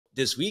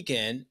this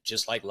weekend,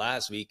 just like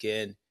last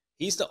weekend,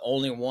 he's the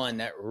only one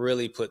that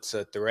really puts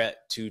a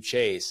threat to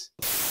Chase.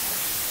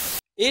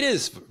 It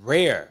is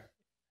rare,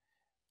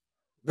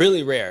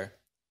 really rare,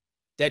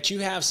 that you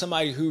have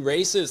somebody who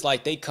races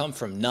like they come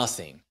from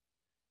nothing,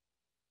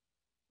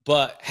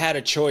 but had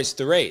a choice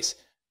to race.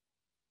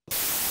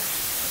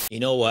 You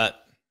know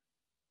what?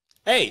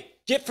 Hey,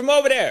 get from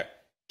over there.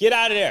 Get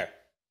out of there.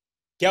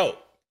 Go.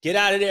 Get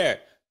out of there.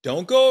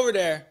 Don't go over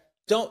there.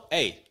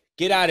 Hey,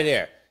 get out of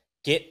there.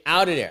 Get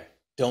out of there.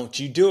 Don't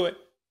you do it.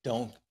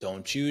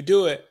 Don't you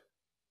do it.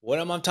 What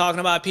am I talking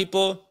about,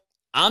 people?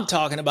 I'm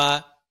talking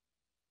about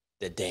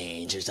the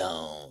danger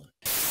zone.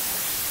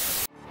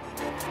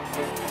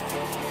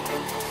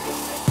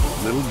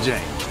 Little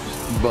James,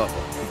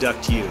 Bubba,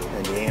 induct you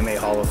in the AMA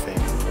Hall of Fame.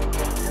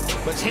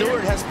 But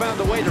Stewart has found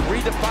a way to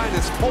redefine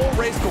this whole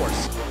race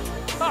course.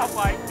 Oh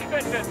my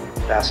goodness.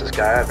 Fastest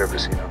guy I've ever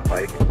seen on a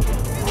bike.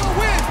 Will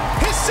win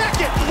his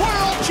second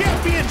world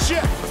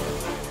championship.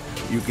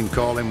 you can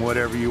call him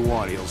whatever you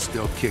want. He'll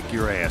still kick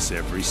your ass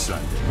every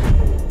Sunday.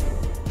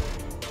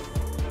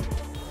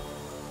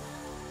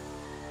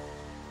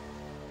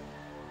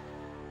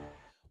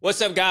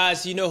 What's up,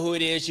 guys? You know who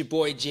it is, your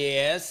boy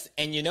JS,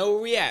 and you know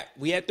where we at.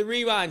 We at the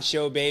Rewind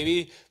Show,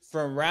 baby,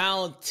 from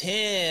round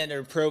 10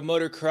 of Pro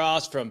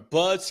Motocross from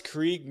Budds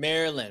Creek,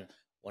 Maryland.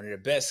 One of the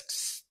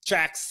best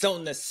tracks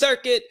on the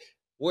circuit,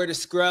 where the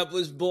scrub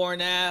was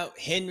born out,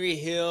 Henry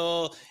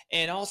Hill,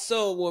 and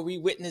also where we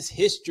witnessed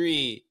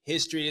history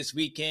this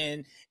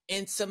weekend,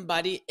 and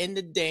somebody in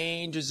the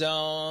danger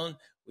zone.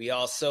 We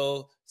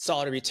also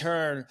saw the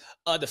return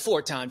of the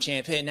four-time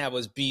champion. That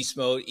was Beast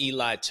Mode,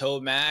 Eli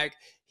Tomac.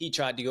 He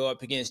tried to go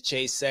up against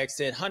Chase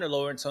Sexton. Hunter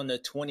Lawrence on the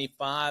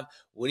 25.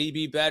 Would he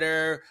be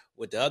better?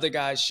 Would the other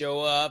guys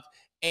show up?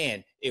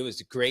 And it was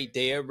a great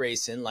day of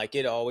racing like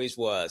it always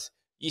was.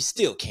 You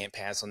still can't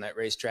pass on that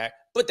racetrack,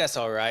 but that's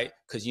all right,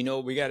 because you know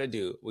what we got to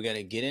do. We're going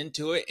to get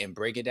into it and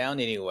break it down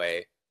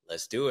anyway.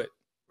 Let's do it.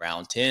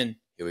 Round 10.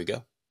 Here we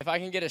go. If I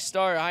can get a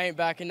start, I ain't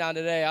backing down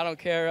today. I don't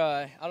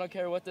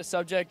care what the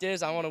subject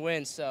is. I want to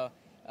win. So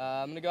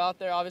I'm going to go out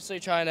there, obviously,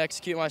 try and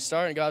execute my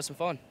start and go have some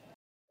fun.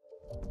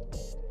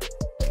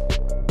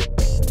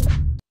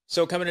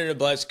 So coming into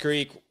Budds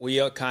Creek,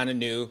 we kind of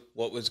knew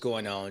what was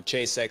going on.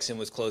 Chase Sexton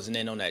was closing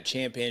in on that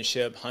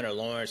championship. Hunter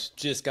Lawrence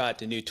just got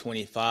the new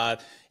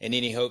 25, and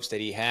any hopes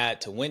that he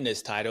had to win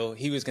this title,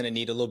 he was going to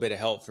need a little bit of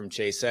help from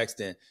Chase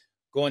Sexton.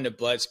 Going to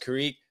Budds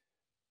Creek,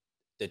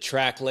 the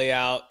track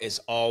layout is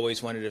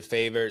always one of the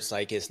favorites.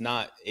 Like,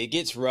 it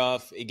gets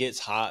rough, it gets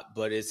hot,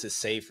 but it's a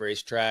safe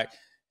racetrack.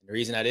 The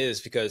reason that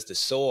is because the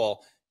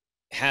soil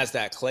has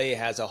that clay,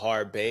 has a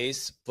hard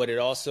base, but it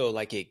also,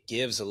 like, it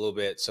gives a little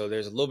bit. So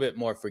there's a little bit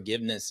more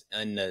forgiveness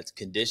in the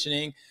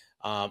conditioning,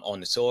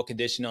 on the soil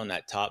conditioning on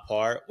that top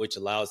part, which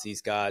allows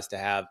these guys to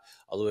have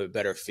a little bit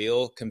better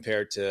feel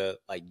compared to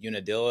like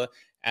Unadilla.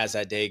 As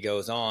that day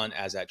goes on,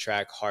 as that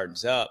track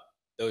hardens up,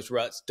 those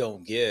ruts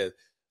don't give.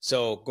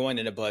 So going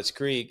into Budds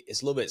Creek,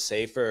 it's a little bit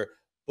safer,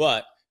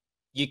 but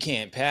you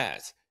can't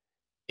pass.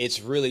 It's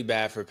really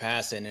bad for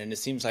passing, and it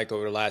seems like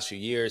over the last few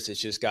years, it's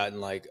just gotten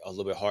like a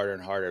little bit harder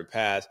and harder to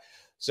pass.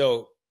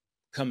 So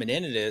coming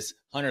into this,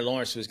 Hunter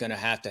Lawrence was going to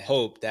have to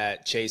hope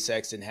that Chase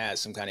Sexton had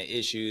some kind of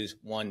issues,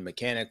 one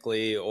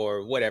mechanically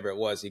or whatever it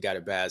was. He got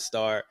a bad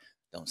start.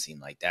 Don't seem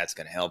like that's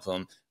going to help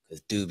him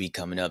because dude be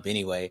coming up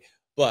anyway.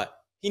 But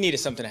he needed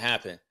something to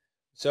happen.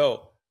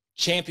 So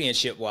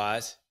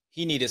championship-wise,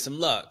 he needed some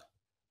luck.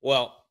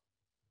 Well,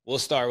 we'll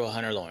start with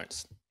Hunter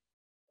Lawrence.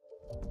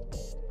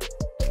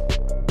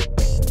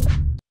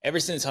 Ever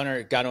since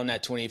Hunter got on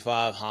that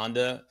 25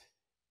 Honda,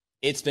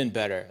 it's been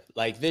better.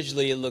 Like,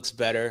 visually, it looks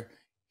better.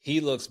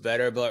 He looks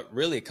better, but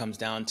really it comes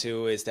down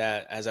to is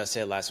that, as I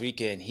said last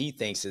weekend, he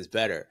thinks it's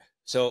better.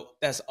 So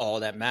that's all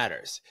that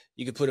matters.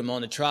 You can put him on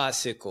the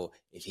tricycle.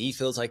 If he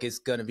feels like it's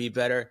going to be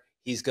better,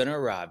 he's going to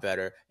ride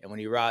better. And when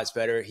he rides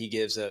better, he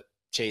gives a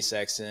Chase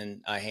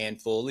Sexton a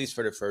handful, at least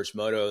for the first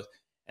motos.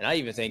 And I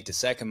even think the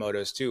second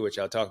motos too, which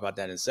I'll talk about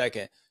that in a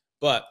second.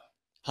 But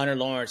Hunter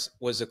Lawrence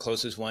was the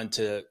closest one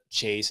to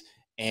Chase.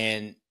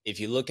 And if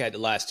you look at the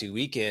last two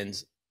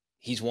weekends,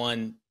 he's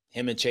won,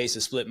 him and Chase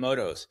have split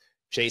motos.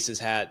 Chase has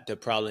had the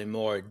probably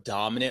more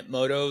dominant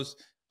motos.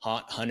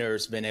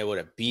 Hunter's been able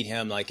to beat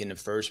him like in the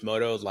first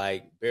moto,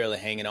 like barely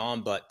hanging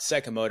on. But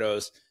second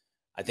motos,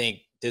 I think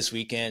this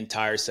weekend,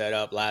 tire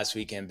setup, last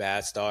weekend,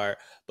 bad start.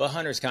 But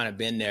Hunter's kind of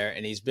been there,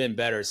 and he's been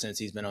better since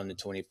he's been on the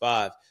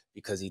 25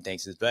 because he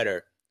thinks it's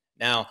better.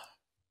 Now,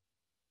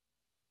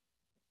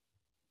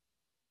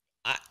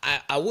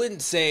 I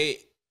wouldn't say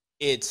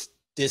it's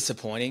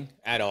disappointing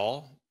at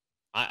all.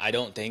 I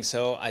don't think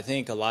so. I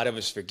think a lot of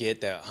us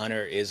forget that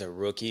Hunter is a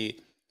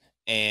rookie,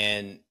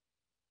 and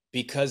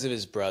because of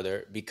his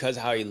brother, because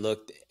of how he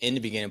looked in the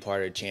beginning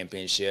part of the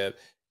championship,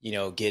 you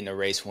know, getting a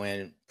race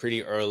win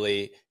pretty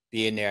early,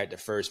 being there at the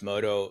first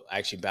moto,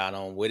 actually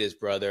battling with his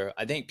brother,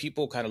 I think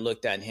people kind of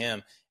looked at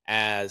him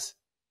as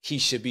he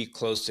should be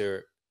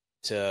closer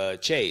to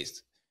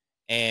Chase,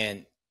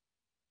 and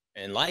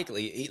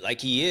likely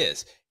like he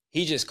is.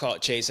 He just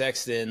caught Chase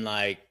Sexton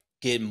like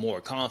getting more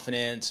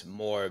confidence,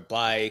 more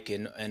bike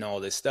and all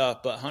this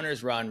stuff. But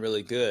Hunter's riding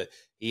really good.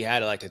 He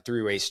had like a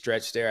 3-race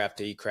stretch there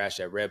after he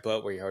crashed at Red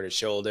Bull where he hurt his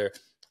shoulder.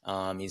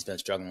 He's been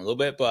struggling a little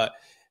bit, but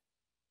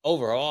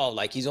overall,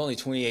 like he's only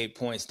 28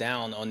 points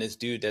down on this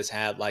dude that's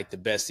had like the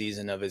best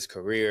season of his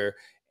career.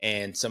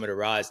 And some of the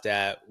rides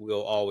that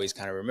we'll always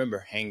kind of remember,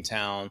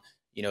 Hangtown,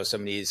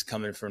 some of these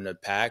coming from the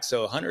pack.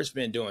 So Hunter's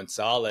been doing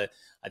solid.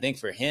 I think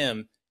for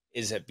him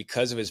is that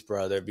because of his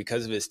brother,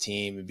 because of his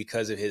team, and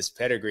because of his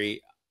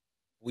pedigree,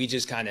 we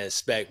just kind of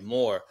expect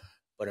more.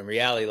 But in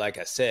reality, like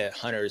I said,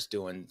 Hunter's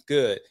doing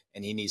good,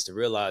 and he needs to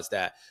realize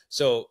that.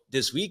 So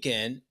this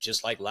weekend,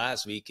 just like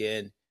last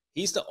weekend,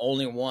 he's the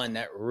only one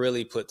that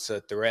really puts a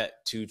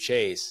threat to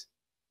Chase.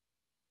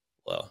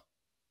 Well,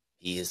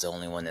 he is the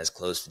only one that's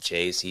close to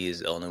Chase. He is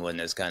the only one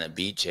that's kind of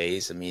beat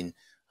Chase. I mean,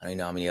 I don't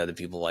know how many other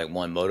people like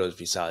won motos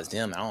besides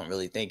them. I don't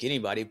really think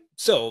anybody.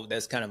 So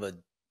that's kind of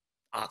an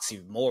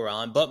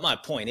oxymoron. But my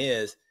point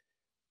is,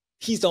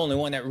 he's the only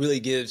one that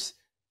really gives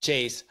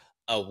Chase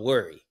a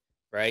worry,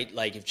 right?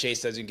 Like if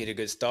Chase doesn't get a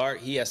good start,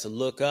 he has to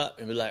look up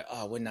and be like,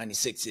 oh, what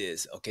 96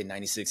 is? Okay,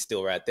 96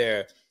 still right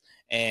there.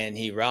 And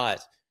he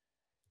rides.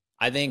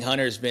 I think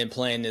Hunter's been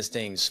playing this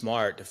thing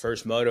smart. The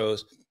first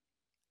motos,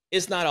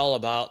 it's not all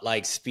about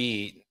like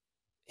speed.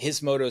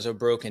 His motos are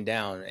broken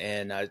down.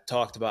 And I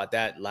talked about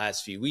that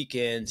last few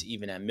weekends,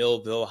 even at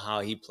Millville, how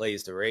he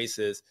plays the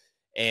races.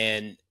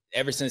 And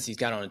ever since he's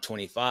got on a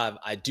 25,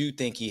 I do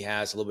think he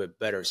has a little bit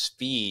better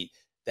speed.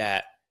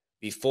 That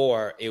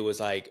before it was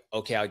like,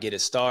 okay, I'll get a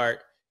start.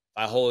 If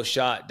I hold a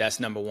shot, that's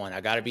number one.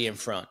 I got to be in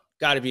front.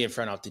 Got to be in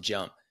front off the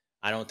jump.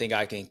 I don't think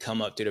I can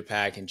come up to the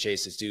pack and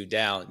chase this dude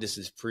down. This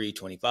is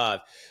pre-25.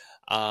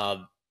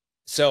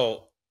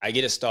 So I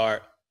get a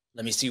start.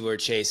 Let me see where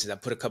Chase is. I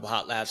put a couple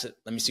hot laps.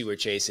 Let me see where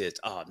Chase is.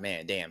 Oh,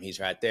 man, damn, he's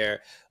right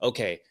there.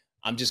 Okay,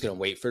 I'm just going to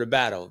wait for the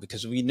battle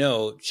because we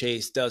know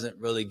Chase doesn't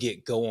really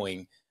get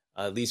going,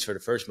 at least for the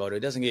first moto.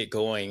 It doesn't get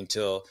going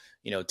until,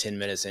 10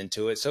 minutes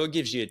into it. So it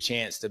gives you a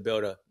chance to be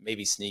able to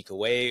maybe sneak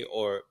away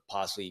or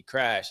possibly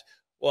crash.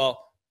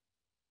 Well,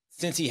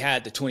 since he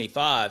had the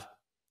 25,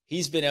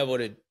 he's been able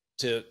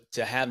to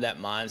have that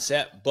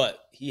mindset, but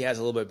he has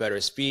a little bit better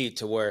speed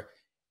to where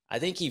I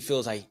think he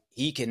feels like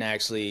he can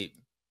actually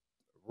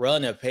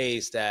run a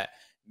pace that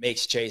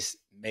makes Chase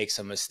make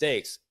some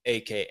mistakes,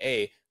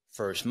 aka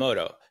first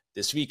moto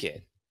this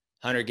weekend.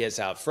 Hunter gets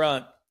out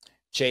front,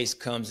 Chase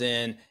comes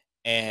in,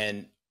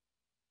 and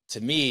to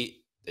me,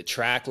 the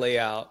track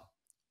layout,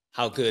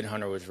 how good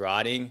Hunter was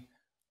riding,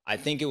 I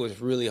think it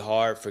was really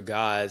hard for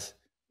guys,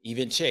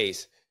 even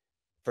Chase,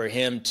 for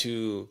him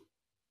to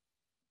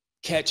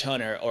catch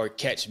Hunter or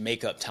catch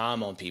makeup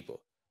time on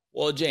people.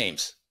 Well,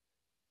 James,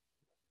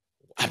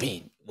 I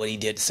mean, what he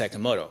did the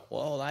second moto.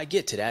 Well, I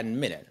get to that in a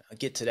minute. I'll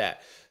get to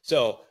that.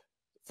 So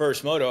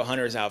first moto,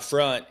 Hunter's out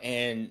front,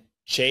 and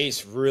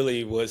Chase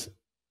really was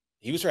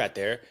right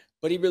there,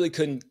 but he really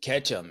couldn't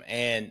catch him.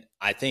 And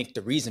I think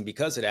the reason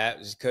because of that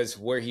was because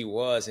where he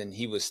was, and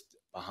he was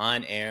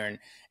behind Aaron,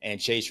 and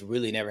Chase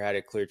really never had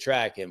a clear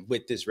track. And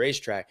with this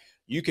racetrack,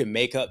 you can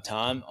make up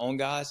time on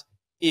guys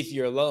if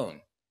you're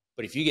alone.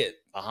 But if you get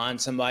behind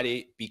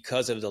somebody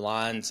because of the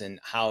lines and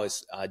how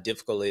it's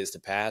difficult it is to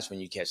pass when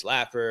you catch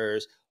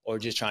lappers or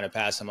just trying to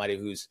pass somebody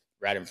who's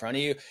right in front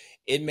of you,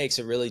 it makes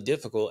it really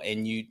difficult.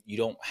 And you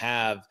don't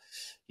have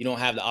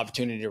the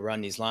opportunity to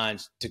run these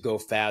lines to go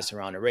fast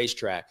around the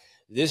racetrack.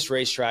 This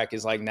racetrack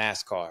is like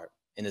NASCAR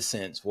in a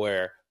sense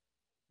where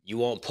you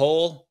won't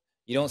pull.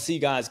 You don't see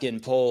guys getting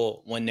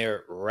pulled when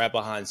they're right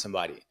behind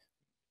somebody.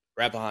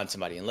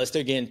 Unless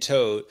they're getting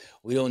towed,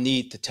 we don't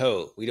need the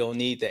tow. We don't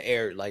need the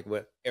air, like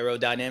with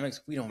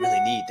aerodynamics. We don't really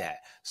need that.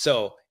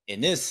 So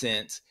in this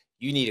sense,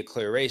 you need a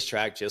clear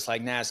racetrack, just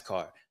like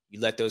NASCAR.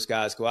 You let those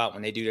guys go out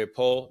when they do their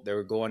pole,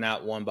 they're going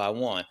out one by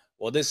one.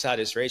 Well, this is how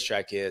this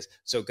racetrack is.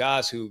 So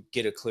guys who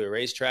get a clear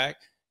racetrack,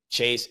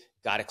 Chase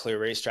got a clear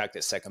racetrack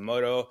that second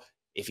moto.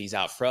 If he's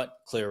out front,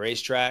 clear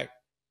racetrack,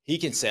 he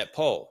can set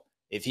pole.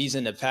 If he's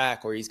in the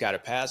pack or he's got to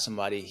pass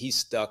somebody, he's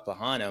stuck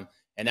behind him.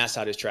 And that's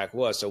how this track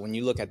was. So when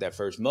you look at that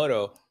first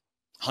moto,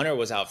 Hunter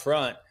was out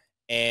front,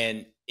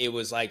 and it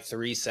was like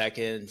 3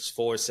 seconds,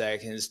 4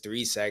 seconds,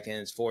 3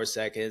 seconds, 4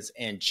 seconds.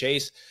 And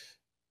Chase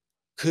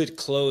could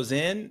close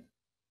in,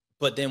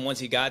 but then once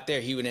he got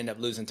there, he would end up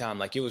losing time.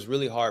 Like it was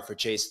really hard for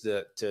Chase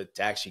to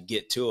actually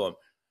get to him.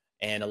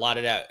 And a lot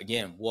of that,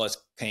 again,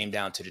 came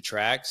down to the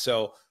track.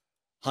 So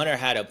Hunter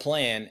had a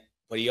plan,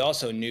 but he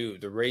also knew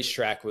the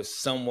racetrack was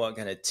somewhat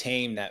going to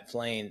tame that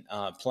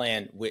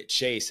plan with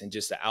Chase and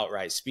just the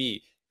outright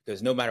speed.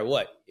 Because no matter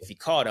what, if he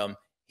caught him,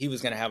 he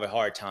was going to have a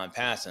hard time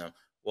passing him.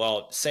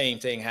 Well, same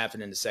thing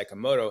happened in the second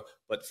moto.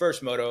 But the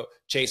first moto,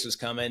 Chase was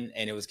coming,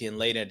 and it was getting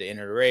late at the end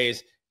of the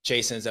race.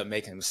 Chase ends up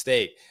making a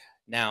mistake.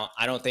 Now,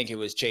 I don't think it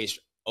was Chase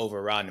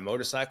overriding the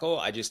motorcycle.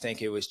 I just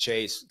think it was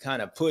Chase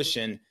kind of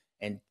pushing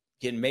and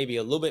getting maybe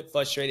a little bit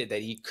frustrated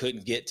that he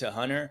couldn't get to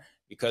Hunter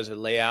because of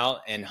the layout,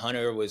 and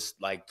Hunter was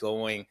like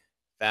going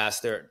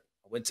faster.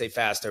 wouldn't say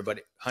faster, but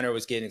Hunter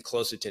was getting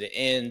closer to the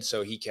end,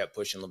 so he kept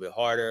pushing a little bit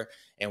harder.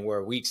 And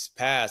where weeks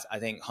passed, I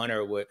think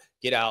Hunter would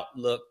get out,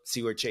 look,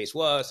 see where Chase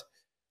was.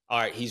 All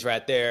right, he's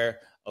right there.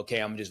 Okay,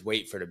 I'm just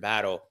wait for the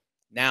battle.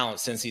 Now,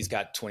 since he's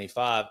got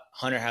 25,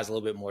 Hunter has a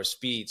little bit more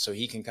speed, so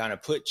he can kind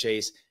of put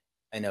Chase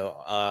in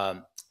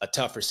a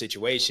tougher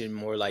situation,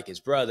 more like his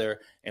brother,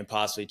 and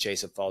possibly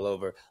Chase would fall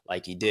over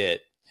like he did.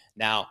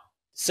 Now,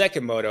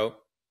 second moto,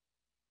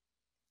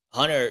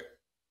 Hunter,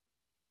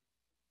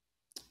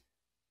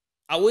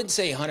 I wouldn't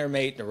say Hunter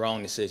made the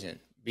wrong decision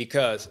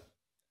because,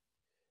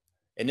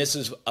 and this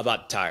is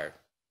about the tire,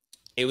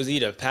 it was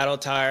either paddle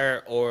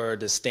tire or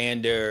the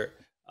standard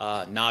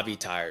Navi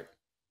tire.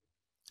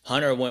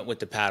 Hunter went with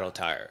the paddle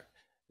tire,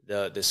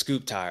 the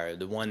scoop tire,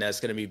 the one that's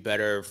going to be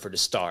better for the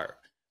start,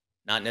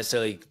 not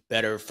necessarily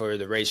better for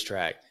the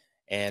racetrack.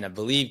 And I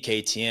believe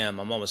KTM,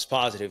 I'm almost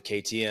positive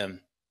KTM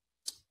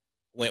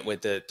went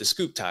with the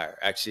scoop tire.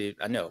 Actually,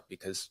 I know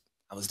because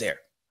I was there.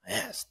 I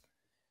asked.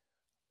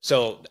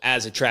 So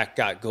as the track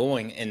got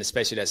going, and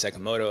especially that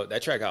second moto,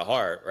 that track got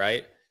hard,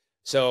 right?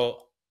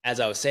 So as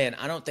I was saying,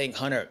 I don't think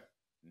Hunter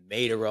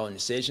made a wrong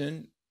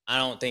decision. I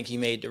don't think he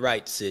made the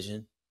right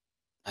decision.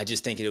 I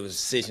just think it was a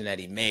decision that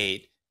he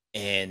made,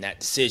 and that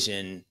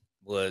decision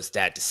was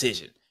that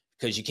decision.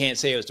 Because you can't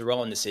say it was the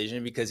wrong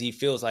decision because he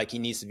feels like he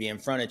needs to be in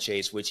front of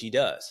Chase, which he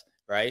does,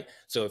 right?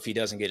 So if he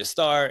doesn't get a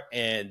start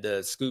and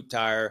the scoop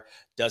tire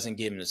doesn't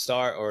give him the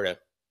start, or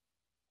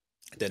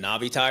the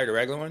Navi tire, the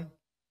regular one,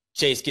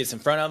 Chase gets in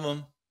front of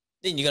him,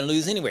 then you're going to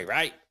lose anyway,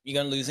 right?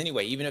 You're going to lose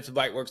anyway. Even if the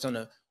bike works on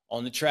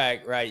the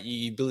track, right,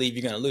 you believe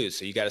you're going to lose.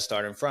 So you got to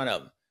start in front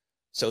of him.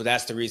 So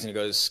that's the reason to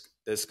go to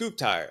the scoop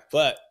tire.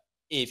 But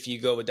if you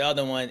go with the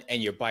other one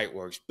and your bike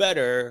works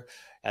better,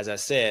 as I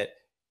said,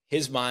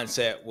 his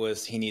mindset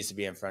was he needs to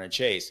be in front of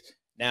Chase.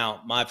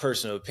 Now, my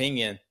personal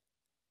opinion,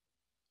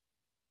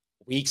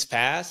 weeks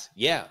pass,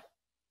 yeah,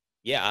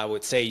 I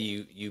would say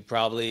you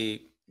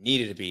probably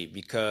needed to be,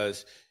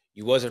 because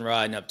you wasn't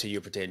riding up to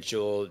your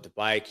potential. The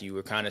bike, you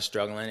were kind of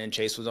struggling, and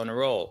Chase was on the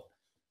roll.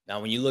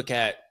 Now, when you look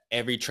at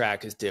every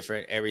track is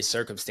different, every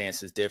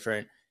circumstance is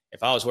different.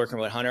 If I was working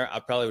with Hunter, I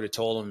probably would have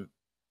told him,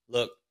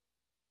 look,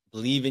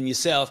 believe in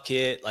yourself,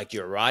 kid. Like,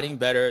 you're riding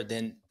better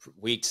than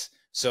Weeks.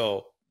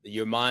 So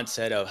your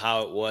mindset of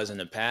how it was in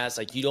the past,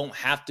 like, you don't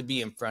have to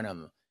be in front of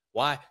him.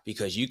 Why?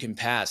 Because you can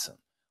pass him.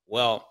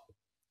 Well,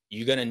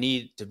 you're going to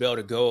need to be able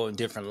to go in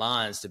different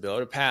lines to be able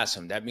to pass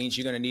him. That means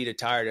you're going to need a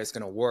tire that's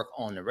going to work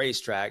on the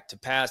racetrack to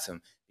pass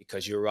him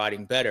because you're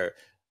riding better.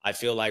 I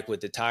feel like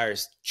with the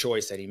tires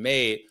choice that he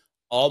made,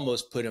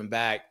 almost put him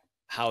back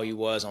how he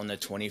was on the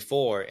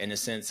 24, in the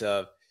sense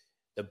of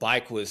the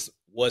bike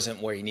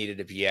wasn't where he needed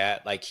to be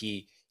at. Like,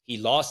 he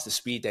lost the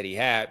speed that he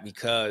had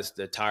because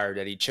the tire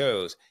that he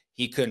chose,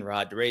 he couldn't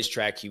ride the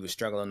racetrack. He was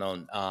struggling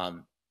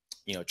on,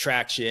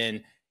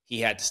 traction. He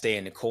had to stay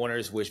in the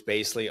corners, which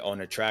basically on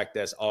a track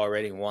that's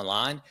already in one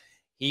line,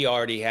 he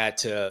already had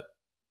to,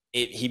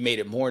 he made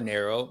it more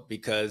narrow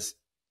because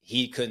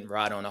he couldn't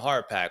ride on the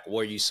hard pack.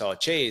 Where you saw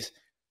Chase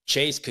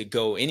could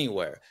go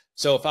anywhere.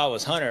 So if I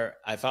was Hunter,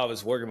 if I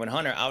was working with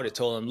Hunter, I would have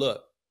told him,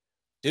 look,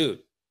 dude,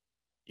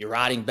 you're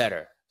riding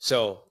better.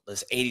 So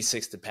let's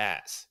 86 to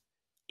pass.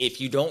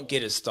 If you don't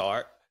get a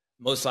start,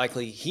 most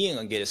likely he ain't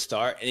going to get a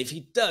start. And if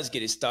he does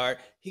get a start,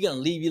 he's going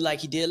to leave you like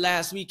he did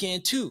last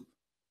weekend too.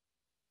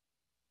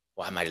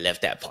 Well, I might have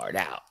left that part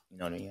out. You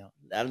know what I mean?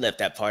 I left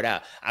that part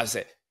out. I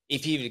said,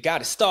 if he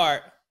got a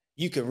start,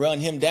 you can run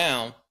him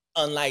down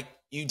unlike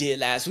you did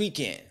last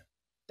weekend.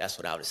 That's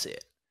what I would have said.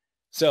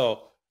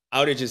 So I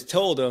would have just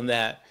told him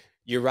that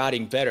you're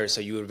riding better, so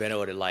you would have been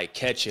able to, like,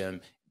 catch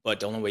him. But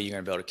the only way you're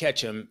going to be able to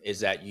catch him is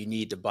that you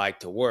need the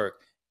bike to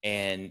work.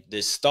 And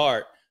this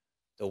start,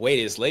 the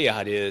way this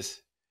layout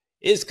is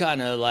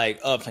kind of like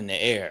up in the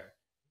air.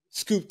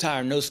 Scoop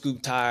tire, no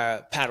scoop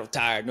tire, paddle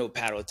tire, no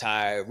paddle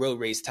tire, road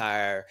race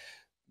tire,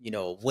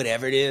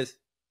 whatever it is.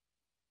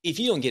 If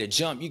you don't get a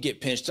jump, you get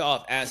pinched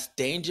off. Ask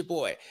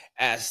Dangerboy,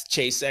 ask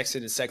Chase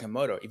Sexton in second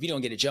moto. If you don't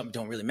get a jump, it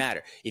don't really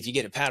matter. If you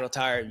get a paddle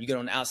tire, you get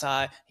on the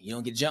outside, and you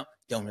don't get a jump,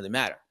 it don't really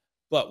matter.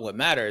 But what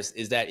matters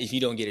is that if you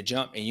don't get a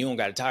jump and you don't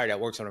got a tire that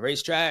works on a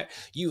racetrack,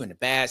 you in a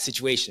bad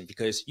situation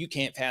because you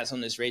can't pass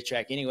on this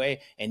racetrack anyway.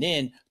 And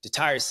then the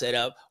tire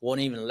setup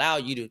won't even allow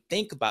you to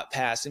think about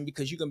passing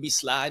because you're going to be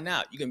sliding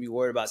out. You're going to be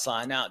worried about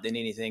sliding out than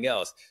anything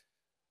else.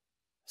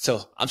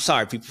 So I'm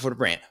sorry, people, for the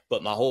brand.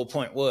 But my whole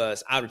point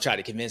was I would try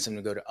to convince him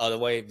to go the other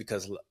way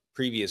because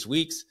previous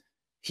weeks,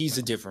 he's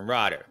a different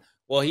rider.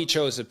 Well, he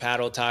chose the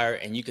paddle tire,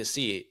 and you could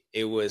see it.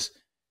 It was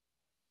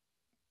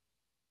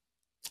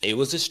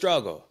a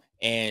struggle.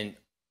 And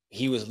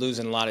he was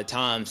losing a lot of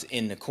times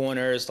in the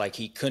corners. Like,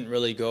 he couldn't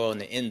really go on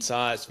the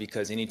insides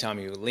because anytime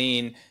he would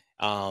lean,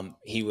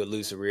 he would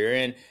lose the rear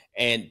end.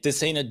 And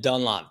this ain't a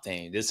Dunlop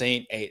thing.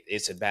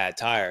 It's a bad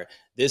tire.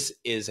 This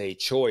is a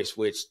choice,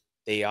 which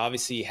they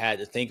obviously had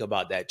to think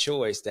about that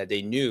choice, that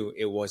they knew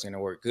it wasn't going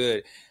to work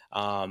good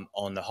on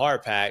the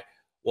hard pack.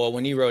 Well,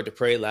 when he rode the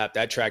parade lap,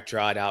 that track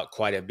dried out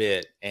quite a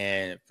bit.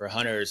 And for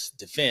Hunter's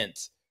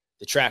defense,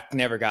 the track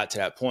never got to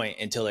that point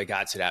until it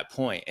got to that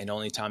point. And the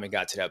only time it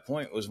got to that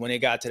point was when it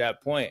got to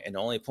that point. And the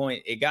only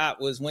point it got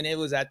was when it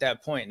was at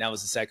that point. And that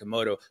was the second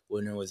moto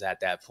when it was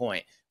at that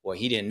point. Well,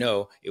 he didn't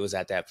know it was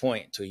at that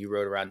point until he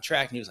rode around the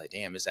track. And he was like,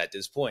 damn, it's at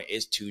this point.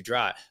 It's too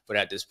dry. But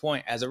at this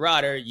point, as a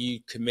rider,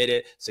 you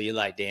committed. So you're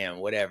like, damn,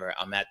 whatever.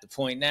 I'm at the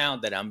point now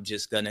that I'm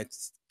just going to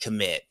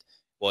commit.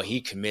 Well, he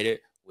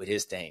committed with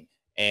his thing.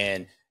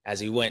 And as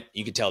he went,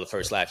 you could tell the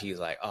first lap, he was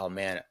like, oh,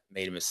 man,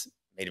 made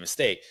a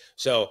mistake.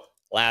 So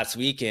last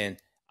weekend,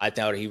 I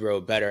thought he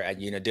rode better at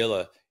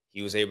Unadilla.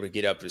 He was able to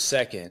get up to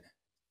second.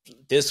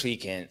 This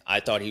weekend, I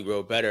thought he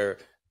rode better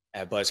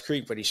at Buzz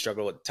Creek, but he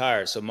struggled with the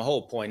tires. So my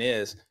whole point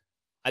is,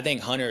 I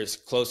think Hunter is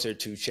closer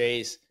to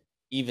Chase,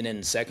 even in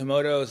the second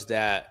motos,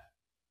 that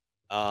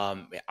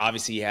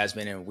obviously he has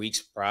been in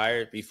weeks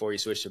prior before he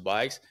switched to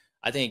bikes.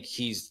 I think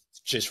he's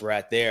just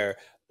right there,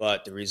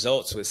 but the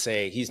results would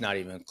say he's not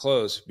even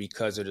close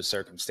because of the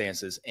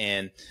circumstances,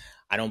 and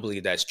I don't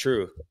believe that's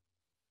true.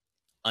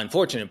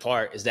 Unfortunate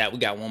part is that we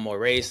got one more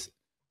race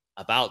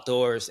of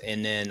outdoors,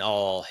 and then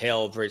all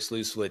hell breaks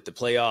loose with the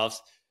playoffs.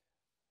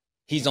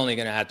 He's only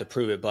going to have to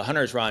prove it, but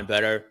Hunter's riding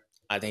better.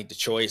 I think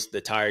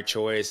the tire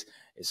choice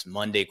is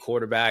Monday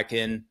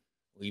quarterbacking.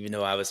 Even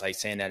though I was like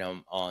saying that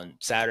on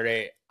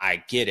Saturday,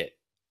 I get it.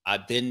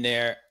 I've been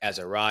there as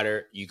a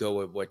rider. You go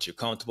with what you're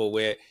comfortable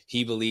with.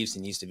 He believes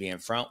he needs to be in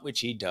front, which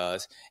he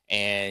does,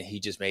 and he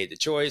just made the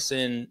choice,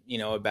 and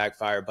it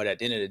backfired. But at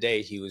the end of the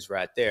day, he was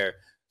right there.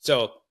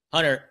 So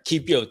Hunter,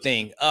 keep your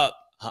thing up.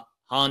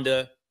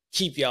 Honda,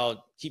 keep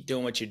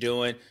doing what you're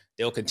doing.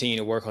 They'll continue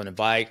to work on the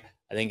bike.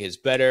 I think it's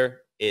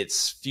better.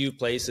 It's few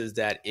places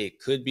that it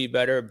could be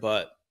better,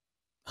 but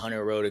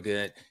Hunter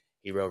rode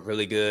he rode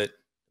really good. The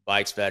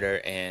bike's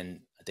better, and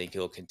I think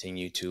he'll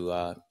continue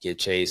to give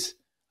Chase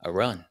a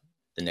run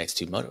the next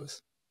two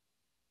motos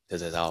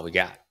because that's all we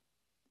got.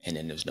 And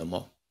then there's no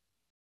more.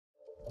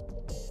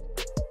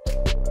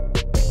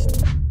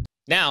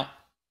 Now,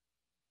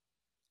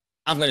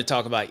 I'm going to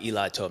talk about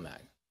Eli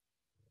Tomac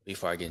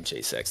before I get into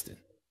Chase Sexton.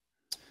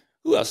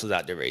 Who else was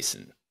out there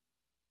racing?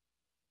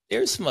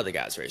 There's some other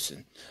guys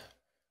racing.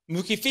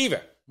 Mookie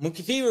Fever.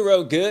 Mookie Fever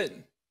rode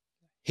good.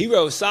 He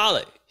rode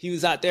solid. He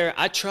was out there.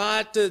 I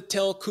tried to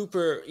tell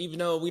Cooper, even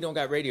though we don't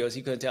got radios,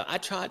 he couldn't tell. I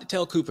tried to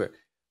tell Cooper,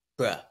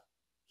 bruh,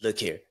 look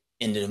here,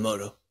 into the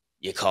moto,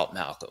 you caught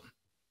Malcolm.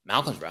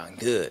 Malcolm's riding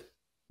good.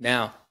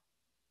 Now,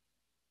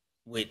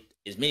 with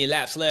as many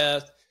laps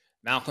left,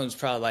 Malcolm's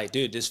probably like,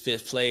 dude, this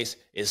fifth place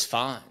is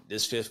fine.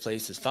 This fifth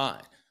place is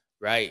fine,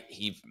 right?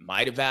 He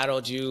might have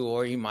battled you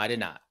or he might have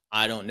not.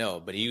 I don't know,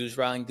 but he was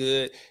riding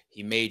good.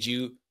 He made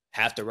you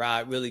have to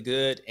ride really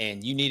good,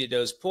 and you needed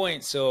those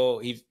points.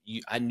 So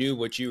I knew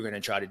what you were going to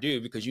try to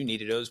do because you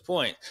needed those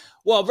points.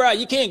 Well, bro,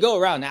 you can't go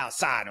around the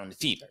outside on the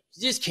Fever.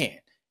 You just can't.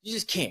 You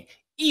just can't.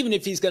 Even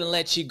if he's going to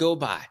let you go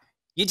by,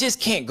 you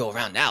just can't go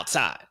around the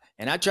outside.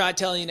 And I tried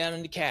telling you that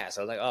on the cast.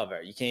 I was like, oh,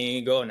 bro, you can't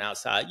even go on the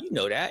outside. You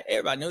know that.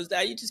 Everybody knows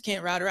that. You just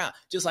can't ride around.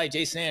 Just like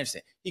Jason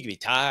Anderson. He could be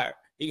tired.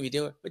 He could be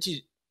doing, but you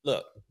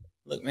look,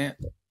 man,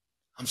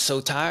 I'm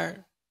so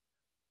tired,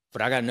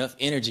 but I got enough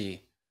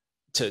energy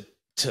to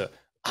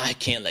I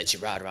can't let you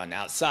ride around the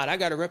outside. I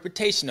got a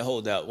reputation to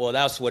hold up. Well,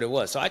 that's what it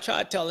was. So I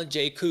tried telling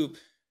Jay Coop,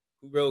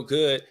 who rode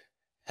good,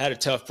 had a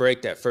tough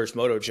break that first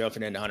moto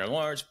jumping into Hunter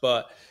Lawrence,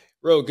 but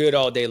rode good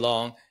all day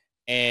long.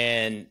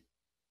 And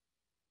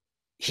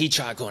he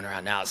tried going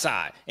around the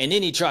outside. And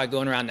then he tried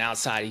going around the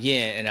outside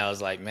again. And I was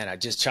like, man, I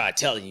just tried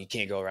telling you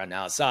can't go around the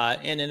outside.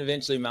 And then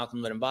eventually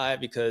Malcolm let him by it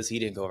because he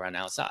didn't go around the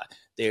outside.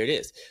 There it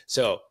is.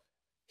 So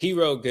he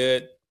rode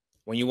good.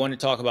 When you want to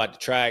talk about the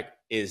track,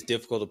 it's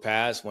difficult to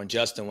pass. When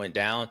Justin went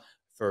down,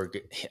 for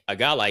a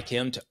guy like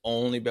him to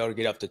only be able to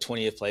get up to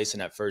 20th place in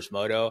that first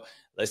moto,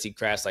 unless he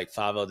crashed like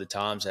 5 other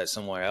times at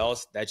somewhere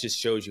else, that just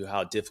shows you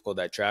how difficult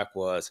that track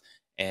was.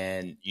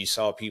 And you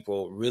saw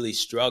people really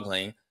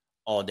struggling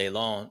all day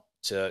long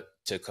to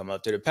come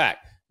up to the pack.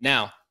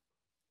 Now,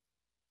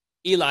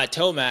 Eli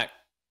Tomac,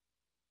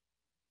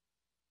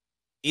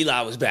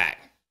 Eli was back.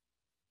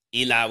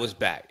 Eli was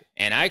back.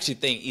 And I actually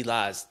think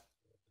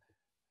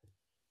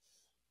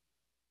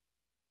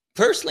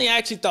personally, I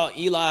actually thought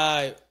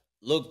Eli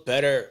looked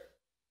better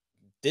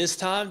this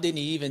time than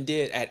he even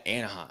did at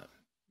Anaheim,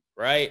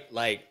 right?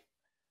 Like,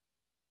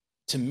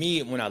 to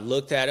me, when I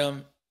looked at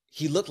him,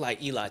 he looked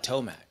like Eli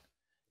Tomac.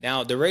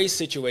 Now, the race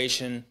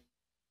situation,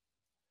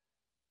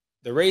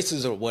 the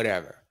races are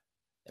whatever.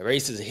 The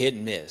race is a hit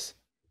and miss.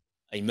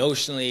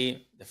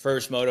 Emotionally, the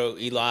first moto,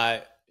 Eli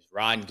is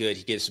riding good.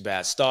 He gets a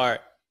bad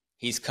start.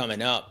 He's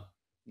coming up.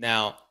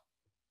 Now,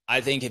 I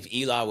think if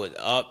Eli was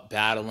up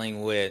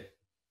battling with,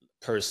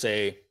 per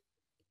se,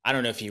 I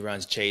don't know if he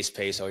runs Chase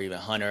pace or even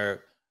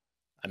Hunter.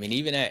 I mean,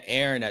 even at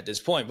Aaron at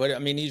this point, but I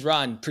mean, he's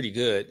riding pretty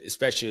good,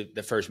 especially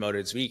the first moto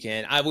this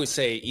weekend. I would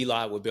say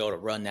Eli would be able to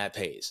run that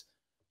pace.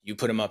 You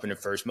put him up in the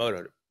first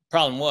moto.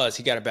 Problem was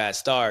he got a bad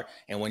start,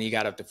 and when he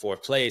got up to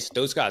 4th place,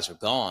 those guys were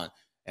gone.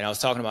 And I was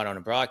talking about on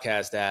the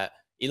broadcast that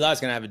Eli's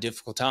going to have a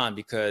difficult time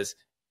because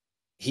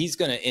he's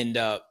going to end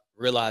up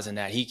realizing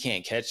that he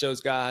can't catch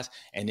those guys,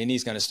 and then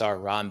he's going to start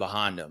riding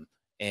behind them.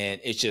 And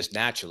it's just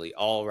naturally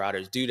all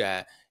riders do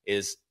that.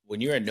 Is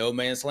when you're in no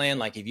man's land,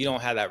 like if you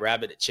don't have that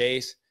rabbit to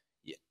chase,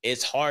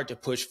 it's hard to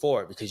push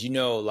forward because,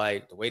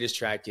 like the way this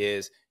track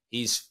is,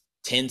 he's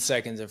 10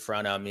 seconds in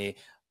front of me.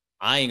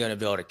 I ain't going to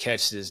be able to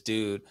catch this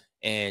dude.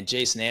 And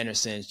Jason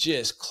Anderson's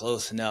just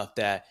close enough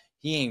that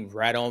he ain't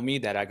right on me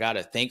that I got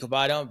to think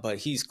about him, but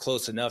he's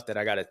close enough that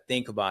I got to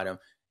think about him.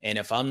 And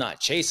if I'm not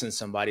chasing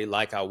somebody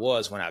like I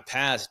was when I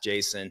passed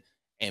Jason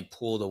and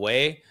pulled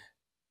away,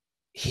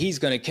 he's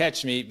going to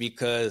catch me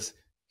because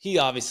he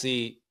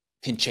obviously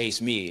can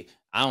chase me.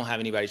 I don't have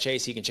anybody to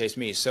chase. He can chase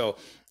me. So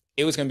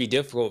it was going to be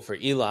difficult for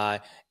Eli,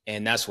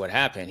 and that's what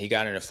happened. He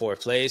got into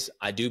 4th place.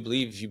 I do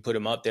believe if you put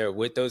him up there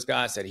with those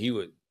guys that he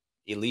would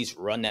at least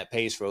run that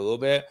pace for a little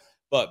bit.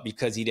 But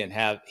because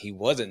he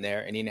wasn't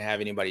there and he didn't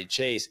have anybody to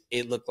chase,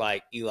 it looked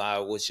like Eli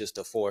was just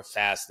the 4th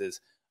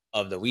fastest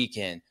of the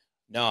weekend.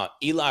 No,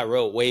 Eli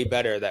rode way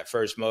better that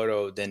first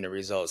moto than the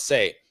results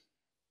say.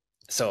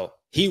 So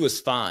he was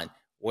fine.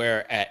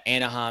 Where at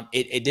Anaheim,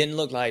 it didn't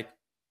look like,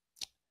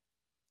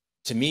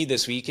 to me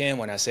this weekend,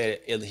 when I said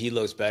he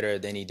looks better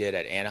than he did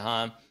at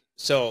Anaheim.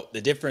 So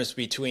the difference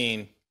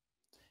between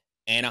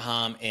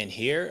Anaheim and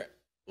here,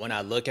 when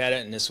I look at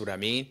it, and this is what I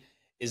mean,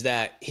 is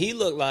that he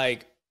looked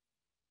like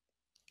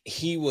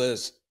he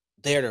was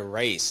there to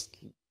race,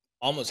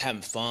 almost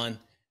having fun.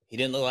 He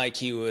didn't look like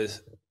he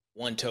was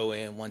one toe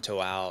in, one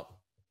toe out,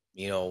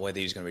 whether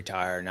he was going to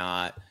retire or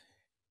not.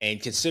 And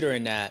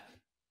considering that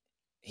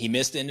he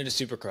missed the end of the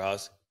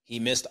Supercross, he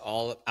missed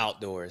all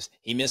outdoors.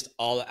 He missed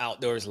all the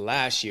outdoors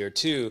last year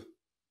too.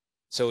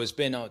 So it's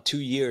been 2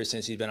 years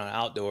since he's been on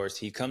outdoors.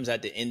 He comes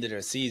at the end of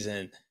the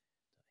season.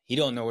 He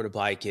don't know where the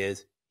bike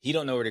is. He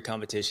don't know where the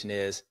competition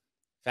is.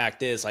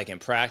 Fact is, like in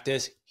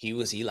practice, he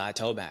was Eli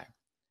Tomac.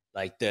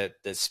 Like the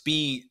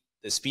speed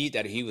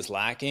that he was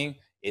lacking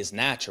is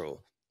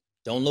natural.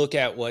 Don't look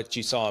at what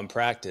you saw in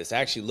practice.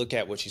 Actually look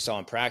at what you saw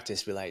in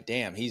practice. Be like,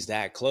 damn, he's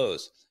that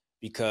close.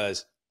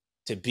 Because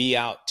to be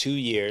out 2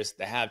 years,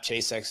 to have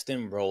Chase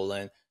Sexton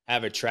rolling,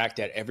 have a track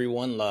that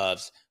everyone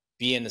loves,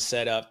 be in the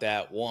setup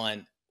that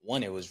one,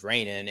 it was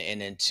raining,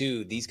 and then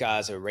 2, these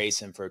guys are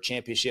racing for a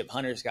championship.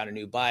 Hunter's got a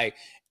new bike.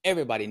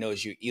 Everybody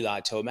knows you,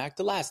 Eli Tomac.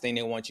 The last thing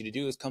they want you to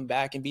do is come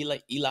back and be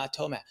like Eli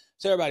Tomac.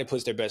 So everybody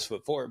puts their best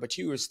foot forward, but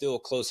you were still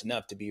close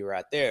enough to be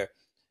right there.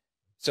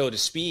 So the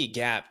speed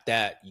gap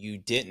that you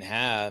didn't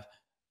have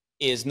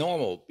is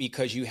normal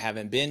because you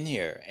haven't been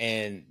here.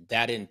 And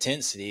that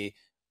intensity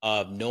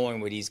of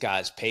knowing where these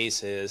guys'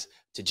 pace is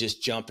to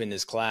just jump in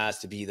this class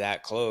to be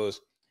that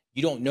close,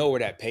 you don't know where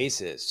that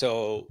pace is.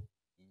 So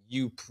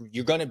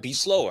you're going to be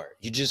slower.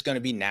 You're just going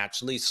to be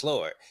naturally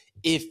slower.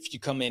 If you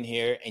come in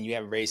here and you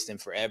haven't raced in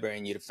forever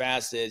and you're the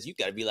fastest, you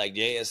got to be like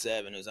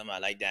JS7 or something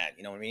like that.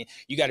 You know what I mean?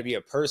 You got to be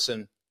a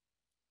person.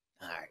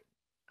 All right.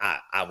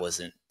 I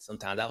wasn't.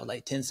 Sometimes I was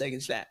like 10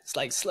 seconds fast. It's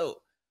like slow.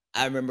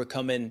 I remember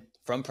coming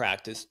from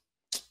practice.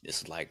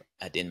 This is like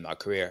at the end of my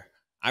career.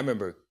 I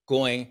remember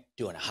doing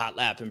a hot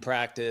lap in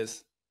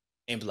practice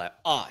and be like,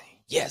 oh,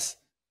 yes,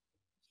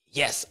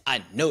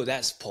 I know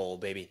that's pole,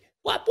 baby.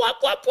 What?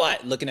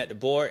 Looking at the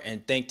board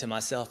and think to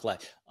myself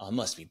like, oh, it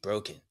must be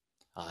broken.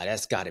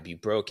 That's got to be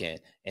broken.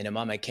 And then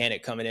my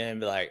mechanic coming in and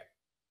be like,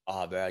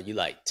 oh, bro, you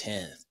like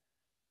 10th.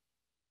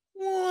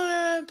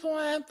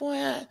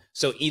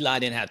 So Eli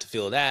didn't have to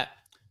feel that.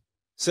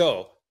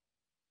 So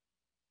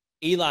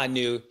Eli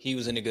knew he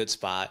was in a good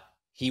spot.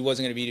 He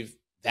wasn't going to be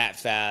that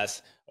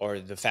fast or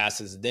the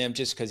fastest of them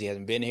just because he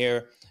hasn't been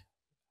here.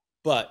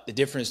 But the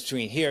difference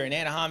between here and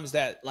Anaheim is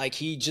that, like,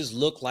 he just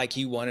looked like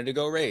he wanted to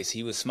go race.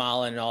 He was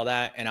smiling and all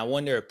that. And I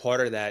wonder if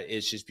part of that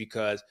is just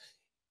because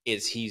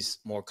he's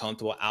more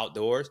comfortable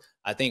outdoors.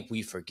 I think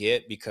we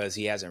forget because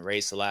he hasn't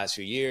raced the last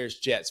few years.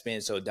 Jet's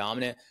been so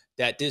dominant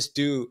that this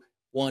dude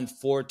won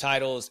 4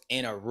 titles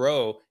in a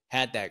row,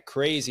 had that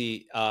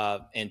crazy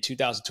in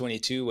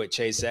 2022 with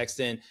Chase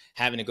Sexton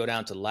having to go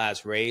down to the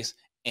last race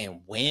and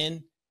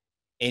win.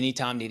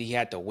 Anytime that he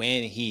had to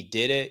win, he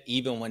did it.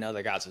 Even when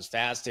other guys was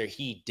faster,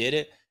 he did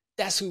it.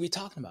 That's who we're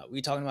talking about.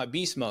 We're talking about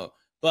beast mode.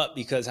 But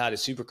because how the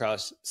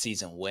Supercross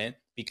season went,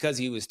 because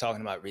he was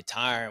talking about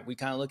retiring, we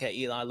kind of look at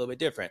Eli a little bit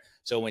different.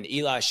 So when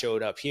Eli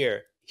showed up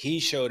here, he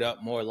showed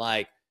up more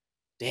like,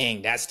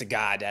 dang, that's the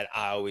guy that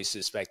I always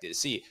suspected to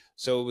see.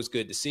 So it was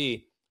good to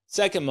see.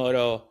 Second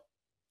moto,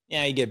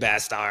 yeah, you get a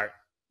bad start.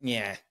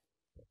 Yeah.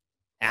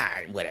 All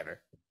right, whatever.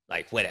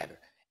 Like, whatever.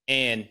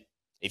 And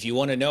if you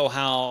want to know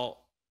how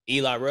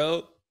Eli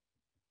rode,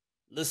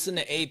 listen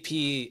to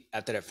AP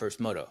after that first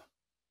moto.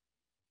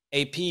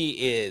 AP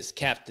is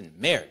Captain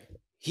Mary.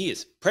 He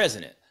is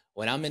president.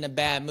 When I'm in a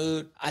bad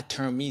mood, I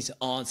turn me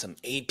on some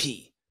AP.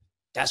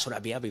 That's what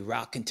I'll be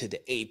rocking to the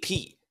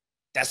AP.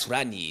 That's what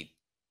I need.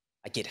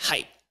 I get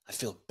hyped. I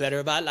feel better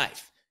about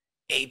life.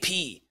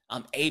 AP,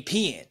 I'm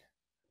APing.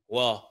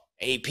 Well,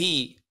 AP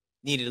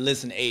needed to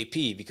listen to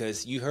AP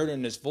because you heard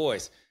in his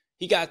voice.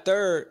 He got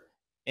third.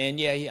 And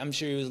yeah, I'm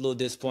sure he was a little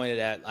disappointed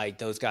that like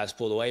those guys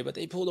pulled away, but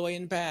they pulled away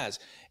in the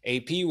past.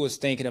 AP was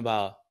thinking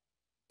about,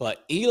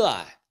 but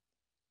Eli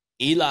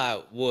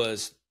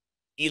was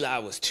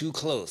too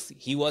close.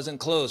 He wasn't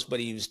close,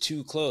 but he was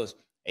too close.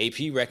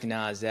 AP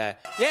recognized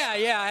that. Yeah,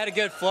 I had a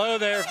good flow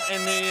there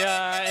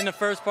in the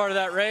first part of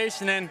that race,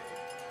 and then,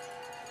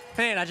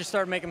 man, I just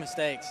started making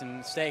mistakes, and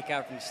mistake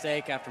after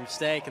mistake after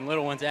mistake, and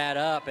little ones add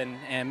up,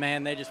 and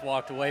man, they just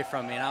walked away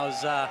from me, and I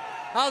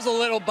was a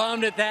little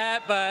bummed at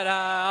that, but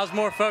I was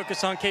more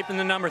focused on keeping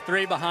the number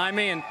 3 behind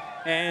me,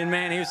 and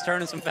man, he was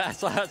turning some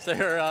fast laps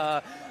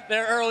there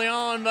early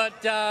on,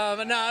 but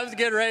no, it was a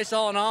good race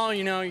all in all.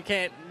 You know, you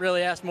can't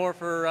really ask more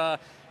for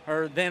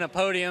or than a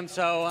podium,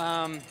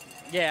 so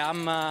yeah,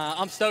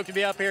 I'm stoked to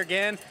be up here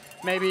again.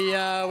 Maybe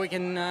we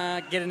can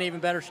get an even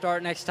better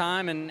start next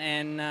time,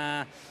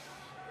 and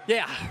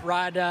yeah,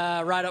 ride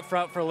up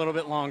front for a little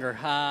bit longer.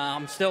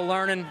 I'm still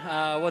learning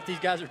what these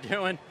guys are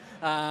doing.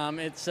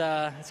 It's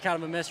kind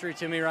of a mystery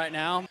to me right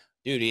now.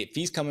 Dude, if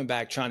he's coming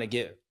back trying to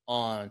get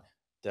on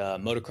the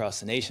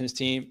Motocross Nations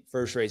team,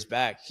 first race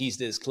back, he's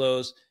this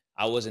close.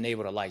 I wasn't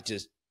able to like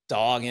just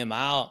dog him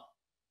out.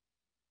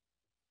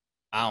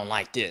 I don't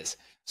like this.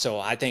 So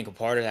I think a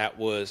part of that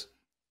was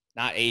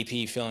not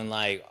AP feeling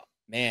like,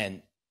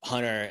 man,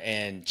 Hunter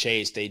and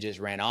Chase, they just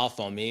ran off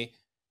on me.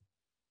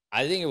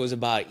 I think it was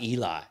about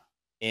Eli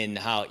and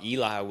how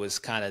Eli was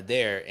kind of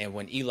there. And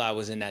when Eli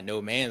was in that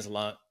no man's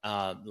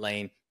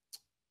lane,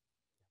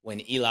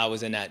 when Eli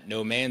was in that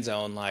no man's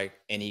zone, like,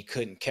 and he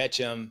couldn't catch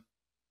him,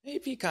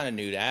 AP kind of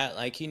knew that.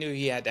 Like, he knew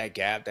he had that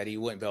gap that he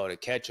wouldn't be able to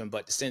catch him.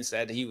 But the sense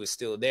that he was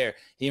still there,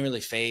 he didn't really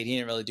fade. He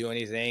didn't really do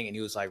anything. And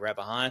he was like right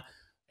behind.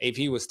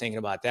 AP was thinking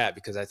about that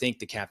because I think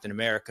the Captain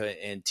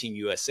America and Team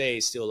USA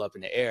is still up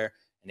in the air.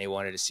 And they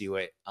wanted to see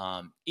what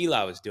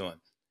Eli was doing.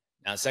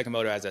 Now, second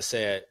motor, as I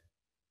said,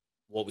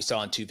 what we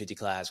saw in 250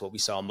 class, what we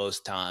saw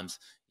most times,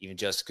 even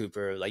Justin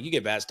Cooper, like, you get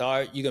a bad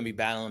start, you're going to be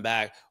battling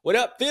back. What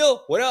up,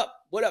 Phil? What up?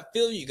 What up,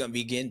 Phil? You're going to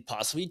be getting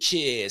possibly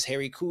Chiz,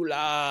 Harry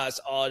Kulas,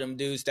 all them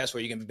dudes. That's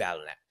where you're going to be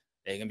battling at.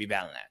 They're going to be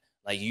battling at.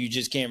 Like, you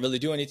just can't really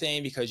do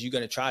anything because you're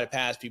going to try to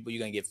pass people. You're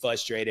going to get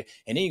frustrated,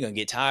 and then you're going to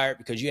get tired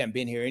because you haven't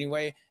been here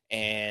anyway.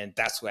 And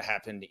that's what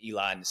happened to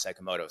Eli in the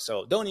second moto.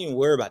 So don't even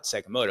worry about the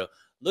second moto.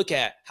 Look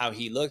at how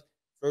he looked.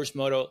 First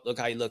moto, look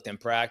how he looked in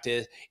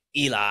practice.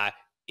 Eli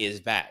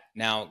is back.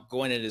 Now,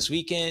 going into this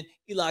weekend,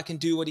 Eli can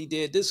do what he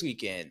did this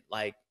weekend.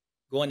 Like,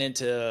 going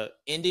into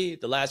Indy,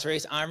 the last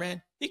race,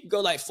 Ironman, he could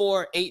go like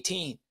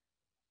 4:18.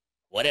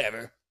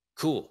 Whatever.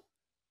 Cool.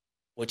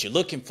 What you're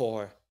looking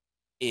for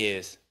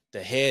is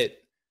the head.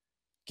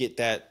 Get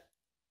that,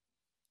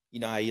 you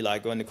know how Eli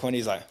go in the corner,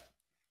 he's like,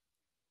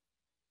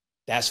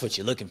 that's what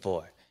you're looking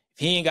for. If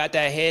he ain't got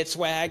that head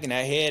swag and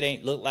that head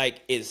ain't look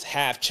like it's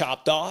half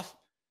chopped off,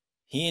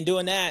 he ain't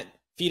doing that.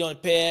 Feet on the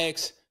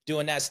pegs,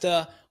 doing that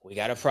stuff, we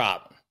got a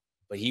problem.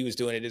 But he was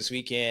doing it this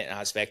weekend, and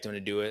I expect him to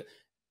do it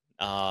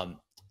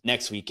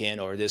next weekend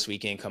or this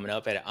weekend coming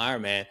up at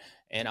Ironman.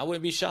 And I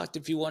wouldn't be shocked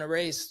if he won a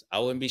race. I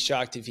wouldn't be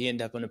shocked if he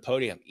ended up on the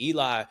podium.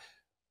 Eli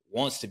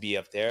wants to be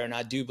up there, and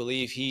I do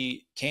believe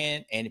he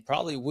can and he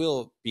probably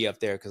will be up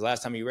there because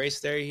last time he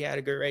raced there, he had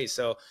a good race.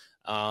 So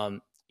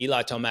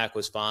Eli Tomac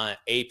was fine.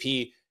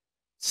 AP,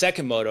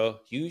 second moto,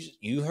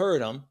 you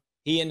heard him.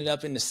 He ended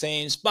up in the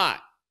same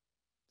spot.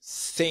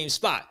 Same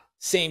spot.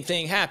 Same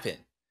thing happened.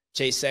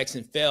 Chase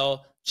Sexton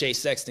fell. Chase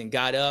Sexton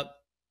got up.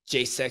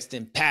 Chase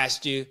Sexton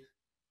passed you.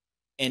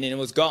 And then it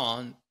was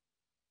gone.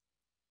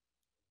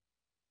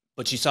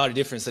 But you saw the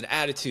difference in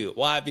attitude.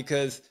 Why?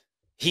 Because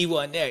he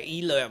wasn't there.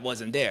 Eli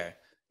wasn't there.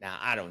 Now,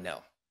 I don't know.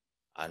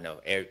 I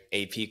know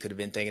AP could have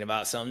been thinking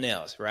about something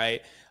else,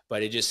 right?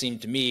 But it just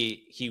seemed to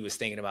me he was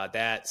thinking about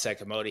that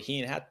second motor. He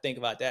didn't have to think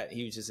about that.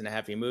 He was just in a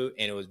happy mood,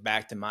 and it was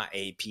back to my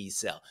AP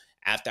self.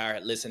 After I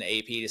listened to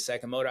AP, the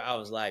second motor, I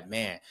was like,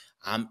 man,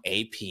 I'm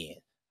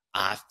APing.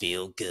 I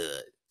feel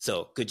good.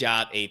 So good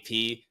job,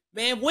 AP.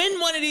 Man, win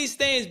one of these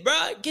things,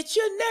 bro. Get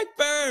your neck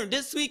burned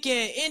this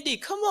weekend. Indy,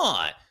 come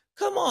on.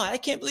 Come on. I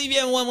can't believe you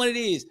haven't won one of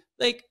these.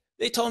 Like,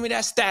 they told me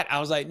that stat.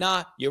 I was like,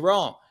 nah, you're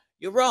wrong.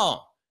 You're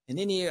wrong. And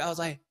then I was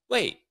like,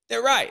 wait,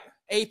 they're right.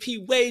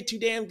 AP way too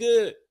damn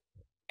good.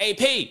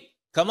 AP,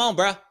 come on,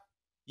 bro.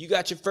 You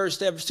got your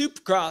first ever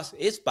Supercross.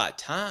 It's about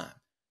time.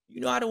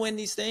 You know how to win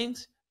these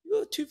things.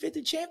 You're a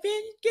 250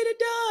 champion. Get it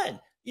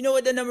done. You know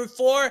what, the number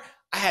 4?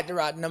 I had to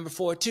ride number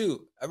 4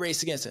 too. I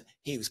raced against him.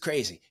 He was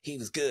crazy. He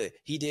was good.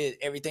 He did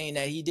everything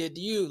that he did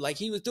to you like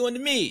he was doing to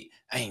me.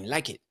 I ain't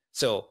like it.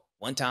 So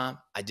one time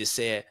I just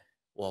said,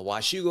 well,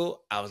 watch you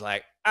go. I was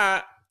like,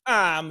 I'm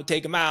going to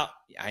take him out.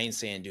 I ain't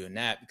saying doing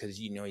that because,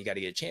 you know, you got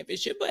to get a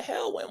championship. But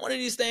hell, win one of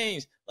these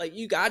things. Like,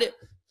 you got it.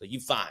 So you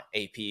fine,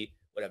 AP.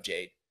 What up,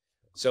 Jade?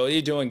 So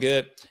you're doing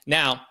good.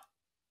 Now,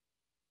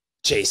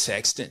 Chase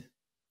Sexton.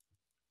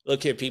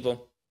 Look here,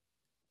 people.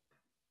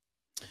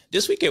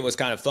 This weekend was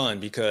kind of fun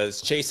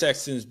because Chase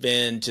Sexton's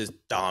been just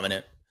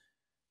dominant.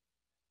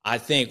 I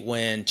think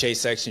when Chase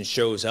Sexton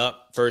shows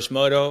up first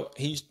moto,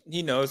 he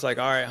knows, like,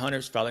 all right,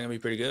 Hunter's probably going to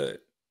be pretty good.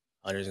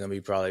 Hunter's going to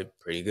be probably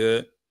pretty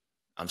good.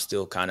 I'm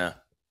still kind of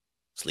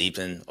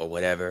sleeping or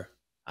whatever.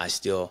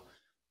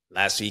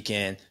 Last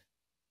weekend,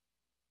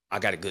 I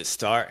got a good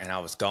start and I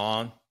was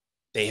gone.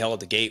 They held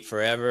the gate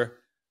forever.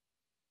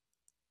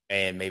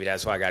 And maybe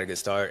that's why I got a good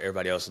start.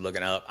 Everybody else was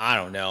looking up. I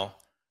don't know.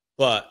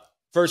 But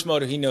First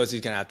moto, he knows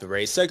he's going to have to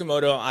race. Second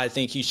moto, I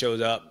think he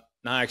shows up.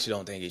 No, I actually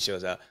don't think he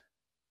shows up.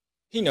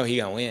 He know he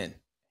going to win.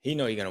 He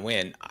know he going to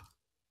win.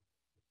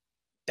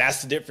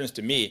 That's the difference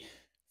to me.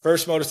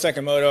 First moto,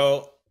 second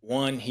moto,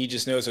 one, he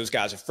just knows those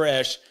guys are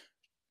fresh.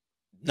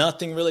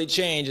 Nothing really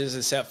changes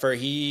except for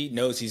he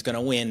knows he's going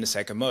to win the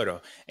second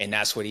moto, and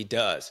that's what he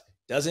does.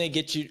 Doesn't it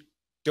get you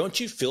 – don't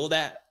you feel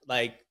that?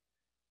 Like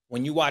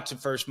when you watch the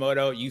first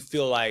moto, you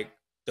feel like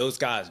those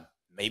guys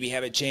maybe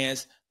have a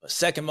chance. But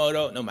second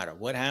moto, no matter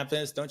what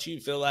happens, don't you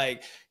feel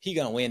like he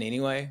going to win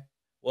anyway?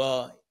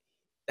 Well,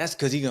 that's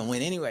because he's going to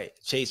win anyway.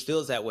 Chase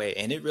feels that way,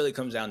 and it really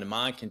comes down to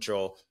mind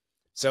control.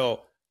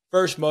 So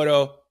first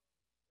moto,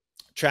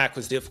 track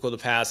was difficult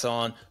to pass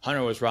on.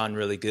 Hunter was riding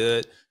really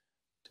good.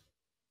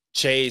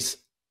 Chase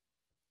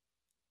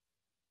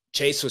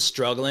was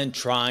struggling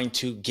trying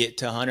to get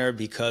to Hunter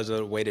because of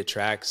the way the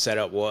track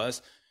setup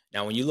was.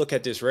 Now, when you look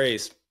at this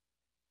race,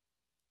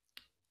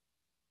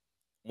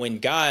 when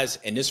guys,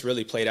 and this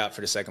really played out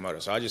for the second moto,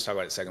 so I'll just talk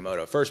about the second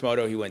moto. First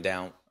moto, he went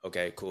down.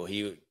 Okay, cool.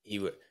 He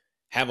would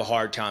have a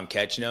hard time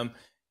catching him.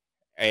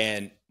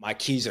 And my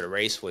keys of the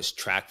race was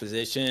track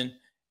position.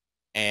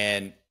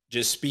 And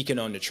just speaking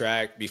on the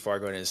track before I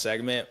go into the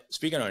segment,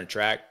 speaking on the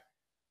track,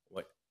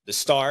 the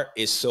start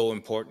is so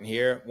important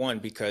here. One,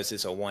 because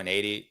it's a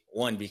 180.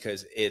 One,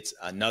 because it's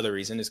another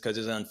reason is because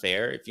it's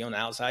unfair. If you're on the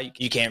outside,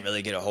 you can't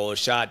really get a whole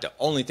shot. The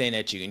only thing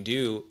that you can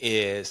do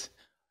is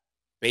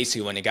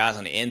basically when the guy's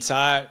on the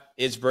inside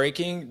is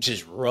braking,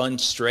 just run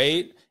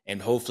straight,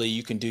 and hopefully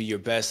you can do your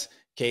best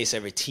case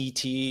every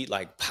TT,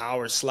 like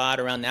power slide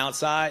around the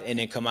outside, and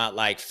then come out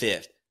like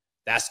fifth.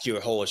 That's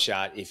your whole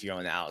shot if you're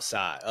on the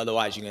outside.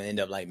 Otherwise, you're going to end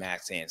up like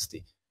Max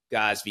Anstey.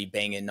 Guys be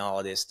banging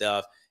all this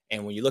stuff.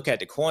 And when you look at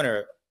the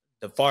corner,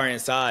 the far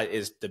inside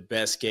is the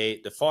best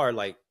gate. The far,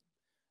 like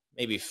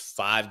maybe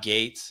 5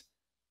 gates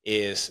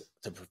is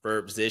the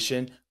preferred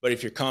position. But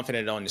if you're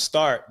confident on the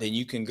start, then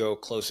you can go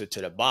closer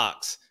to the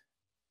box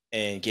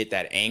and get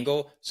that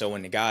angle. So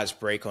when the guys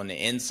break on the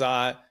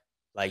inside,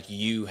 like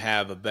you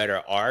have a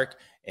better arc.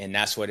 And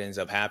that's what ends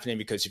up happening,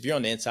 because if you're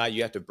on the inside,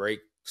 you have to break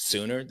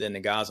sooner than the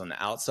guys on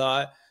the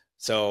outside.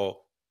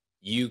 So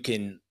you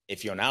can,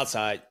 if you're on the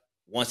outside,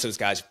 once those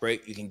guys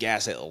break, you can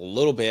gas it a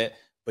little bit,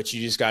 but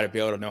you just got to be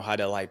able to know how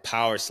to like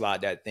power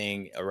slide that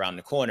thing around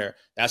the corner.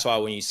 That's why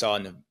when you saw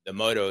in the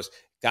motos,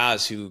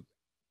 guys who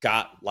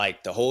got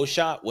like the whole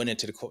shot went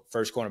into the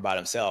first corner by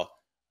themselves.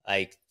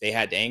 Like they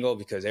had the angle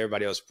because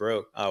everybody else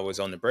was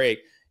on the break,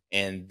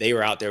 and they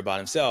were out there by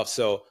themselves.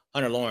 So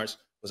Hunter Lawrence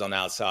was on the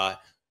outside.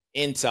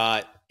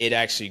 Inside, it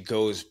actually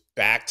goes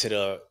back to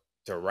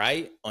the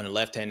right on the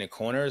left-handed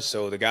corner.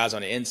 So the guys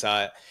on the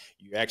inside,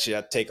 you actually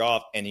have to take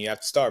off and you have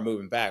to start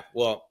moving back.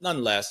 Well,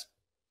 nonetheless,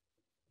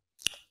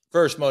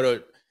 first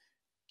moto,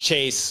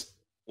 Chase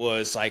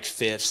was like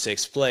 5th,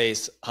 6th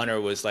place. Hunter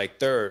was like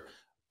 3rd.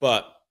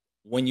 But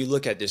when you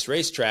look at this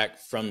racetrack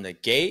from the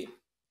gate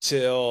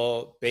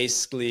till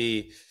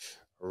basically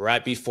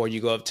right before you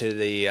go up to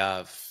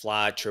the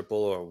fly triple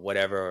or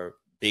whatever, or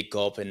big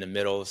gulp in the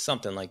middle,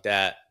 something like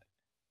that,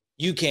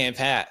 you can't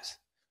pass.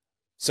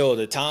 So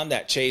the time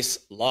that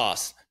Chase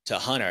lost to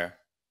Hunter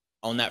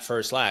on that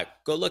first lap,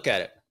 go look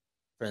at it.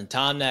 From the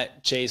time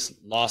that Chase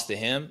lost to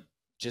him,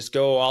 just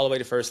go all the way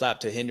to first lap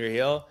to Henry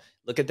Hill.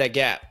 Look at that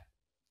gap.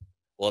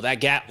 Well,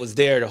 that gap was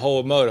there the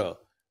whole moto.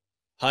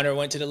 Hunter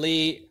went to the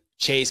lead.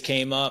 Chase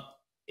came up.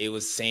 It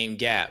was the same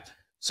gap.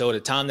 So the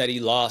time that he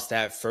lost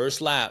that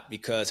first lap,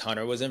 because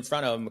Hunter was in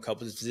front of him a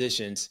couple of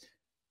positions,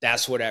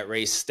 that's where that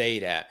race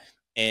stayed at.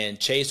 And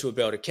Chase would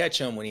be able to catch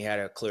him when he had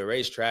a clear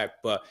racetrack,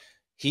 but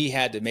he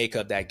had to make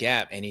up that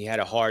gap, and he had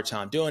a hard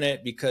time doing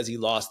it because he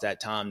lost that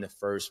time the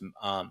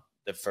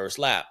first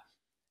lap.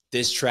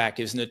 This track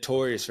is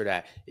notorious for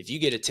that. If you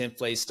get a 10th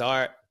place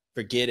start,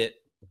 forget it.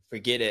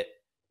 Forget it.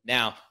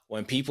 Now,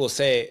 when people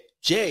say,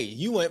 Jay,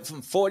 you went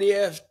from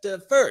 40th to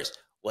first.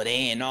 Well, they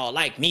ain't all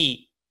like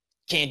me.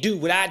 Can't do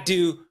what I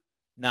do.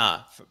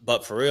 Nah,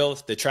 but for real,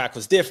 the track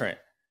was different.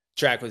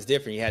 Track was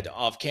different. You had the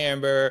off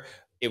camber.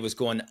 It was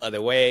going the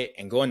other way,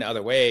 and going the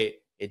other way,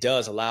 it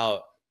does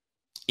allow,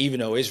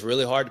 even though it's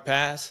really hard to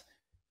pass,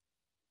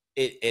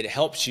 it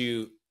helps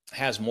you,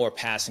 has more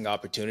passing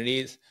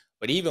opportunities.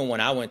 But even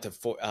when I went to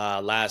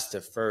last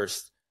to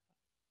first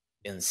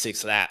in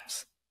 6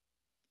 laps,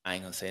 I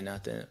ain't gonna say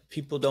nothing.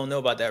 People don't know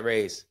about that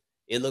race.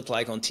 It looked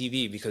like on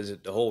TV because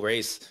the whole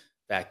race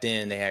back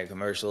then, they had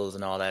commercials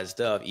and all that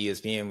stuff.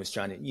 ESPN was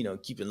trying to,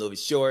 keep it a little bit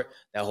short.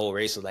 That whole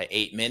race was like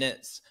 8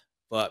 minutes,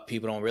 but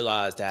people don't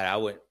realize that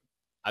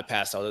I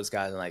passed all those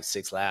guys in like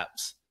 6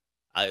 laps.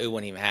 It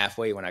wasn't even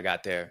halfway when I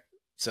got there.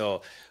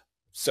 So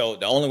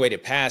the only way to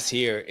pass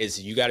here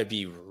is you got to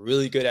be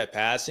really good at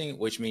passing,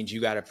 which means you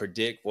got to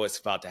predict what's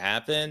about to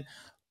happen,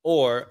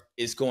 or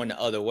it's going the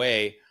other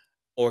way,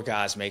 or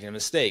guys making a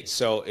mistake.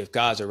 So if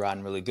guys are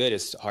riding really good,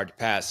 it's hard to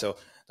pass. So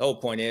the whole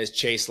point is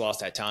Chase lost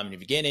that time in the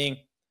beginning.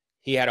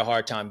 He had a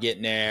hard time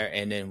getting there,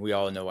 and then we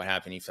all know what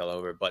happened. He fell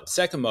over. But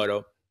second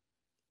moto,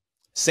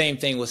 same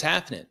thing was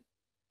happening.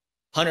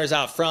 Hunter's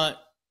out front.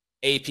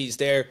 AP's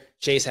there.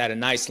 Chase had a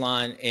nice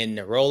line in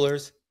the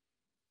rollers.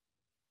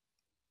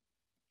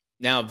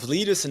 Now,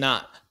 believe this or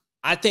not,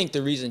 I think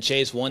the reason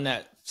Chase won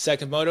that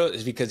second moto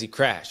is because he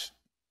crashed.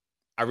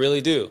 I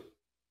really do.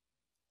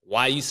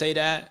 Why you say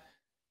that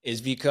is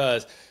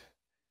because,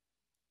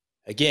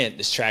 again,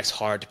 this track's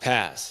hard to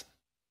pass.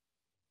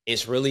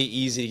 It's really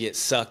easy to get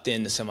sucked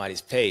into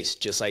somebody's pace,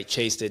 just like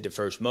Chase did the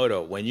first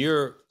moto. When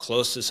you're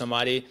close to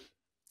somebody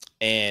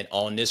and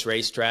on this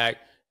racetrack,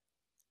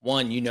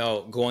 one, you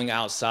know, going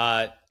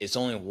outside, it's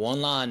only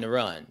one line to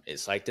run.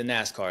 It's like the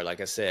NASCAR,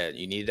 like I said.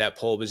 You need that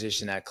pole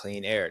position, that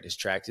clean air. This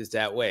track is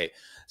that way.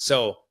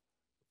 So,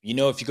 you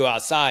know, if you go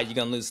outside, you're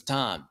going to lose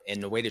time.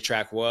 And the way the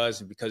track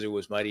was, and because it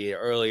was muddy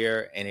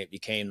earlier and it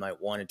became like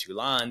 1 or 2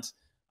 lines,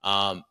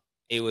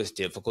 it was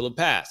difficult to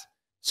pass.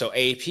 So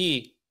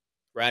AP,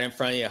 right in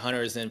front of you,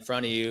 Hunter is in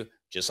front of you,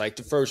 just like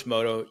the first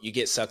moto, you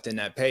get sucked in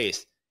that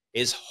pace.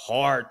 It's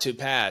hard to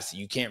pass.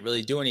 You can't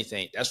really do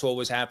anything. That's what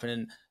was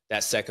happening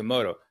that second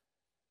moto.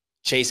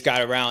 Chase got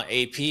around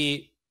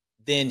AP,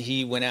 then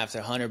he went after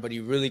Hunter, but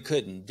he really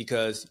couldn't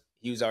because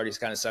he was already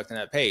kind of sucked in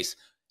that pace.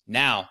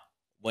 Now,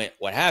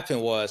 what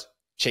happened was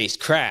Chase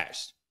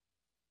crashed.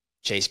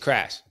 Chase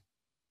crashed.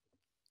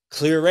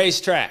 Clear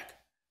racetrack.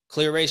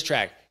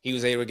 He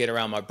was able to get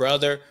around my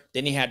brother.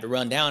 Then he had to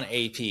run down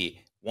AP.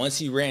 Once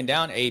he ran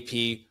down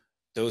AP,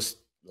 those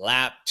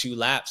 2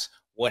 laps,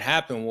 what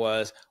happened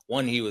was,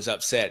 one, he was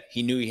upset.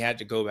 He knew he had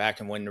to go back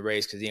and win the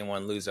race because he didn't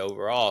want to lose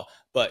overall.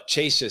 But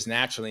Chase just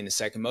naturally in the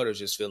second moto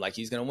just feel like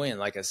he's going to win.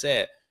 Like I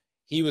said,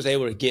 he was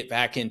able to get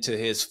back into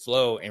his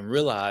flow and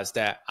realize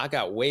that I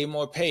got way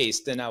more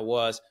pace than I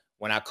was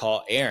when I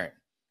caught Aaron.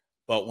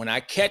 But when I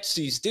catch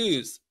these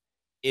dudes,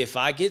 if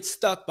I get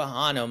stuck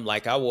behind them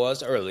like I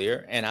was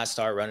earlier and I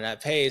start running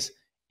at pace,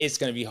 it's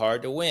going to be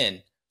hard to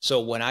win. So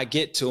when I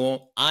get to him,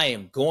 I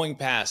am going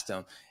past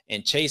them.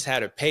 And Chase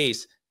had a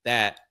pace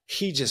that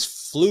he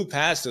just flew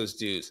past those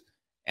dudes.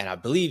 And I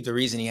believe the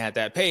reason he had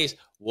that pace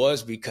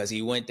was because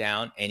he went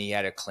down and he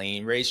had a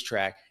clean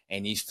racetrack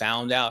and he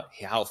found out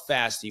how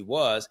fast he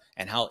was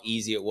and how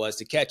easy it was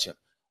to catch him.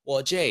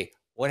 Well, Jay,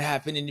 what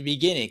happened in the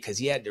beginning? Because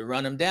he had to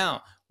run him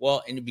down.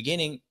 Well, in the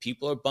beginning,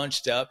 people are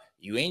bunched up.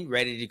 You ain't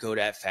ready to go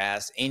that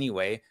fast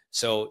anyway.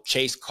 So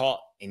Chase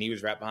caught, and he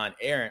was right behind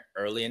Aaron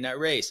early in that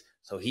race.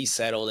 So he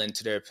settled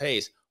into their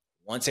pace.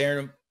 Once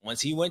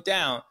he went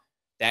down,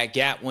 that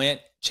gap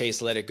went,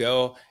 Chase let it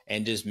go,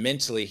 and just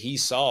mentally he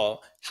saw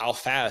how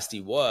fast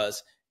he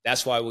was.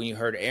 That's why when you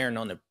heard Aaron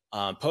on the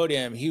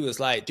podium, he was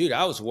like, dude,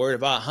 I was worried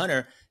about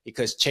Hunter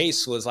because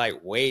Chase was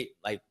like way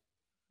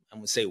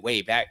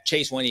back.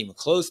 Chase wasn't even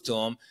close to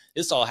him.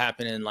 This all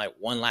happened in like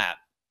 1 lap,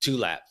 2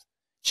 laps.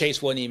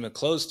 Chase wasn't even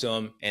close to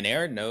him, and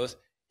Aaron knows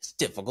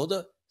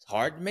it's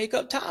hard to make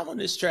up time on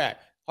this track.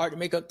 Hard to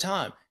make up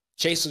time.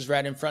 Chase was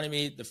right in front of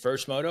me the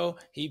first moto.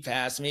 He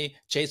passed me.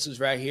 Chase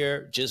was right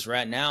here just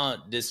right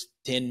now, this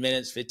 10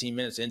 minutes, 15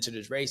 minutes into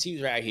this race. He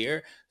was right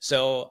here.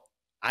 So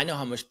I know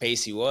how much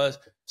pace he was.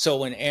 So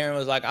when Aaron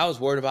was like, I was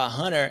worried about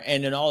Hunter,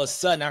 and then all of a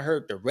sudden I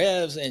heard the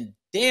revs, and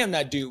damn,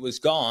 that dude was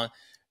gone.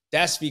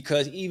 That's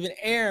because even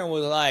Aaron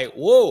was like,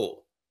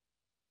 whoa,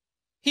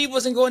 he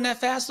wasn't going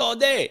that fast all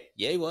day.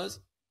 Yeah, he was.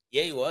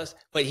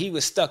 But he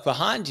was stuck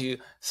behind you.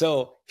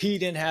 So he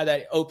didn't have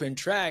that open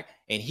track,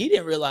 and he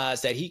didn't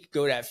realize that he could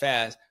go that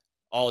fast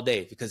all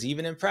day, because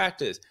even in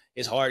practice,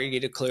 it's hard to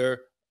get a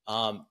clear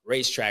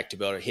racetrack to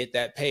be able to hit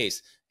that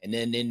pace. And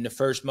then in the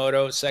first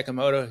moto, second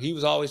moto, he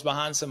was always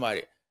behind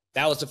somebody.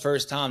 That was the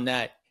first time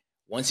that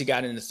once he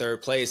got into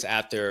third place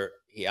after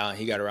he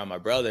got around my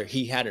brother,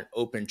 he had an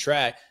open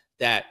track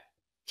that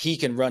he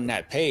can run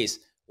that pace.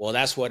 Well,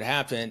 that's what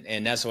happened.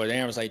 And that's what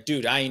Aaron was like,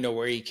 dude, I didn't know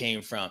where he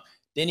came from.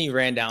 Then he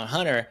ran down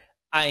Hunter.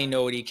 I didn't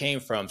know what he came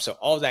from. So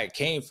all that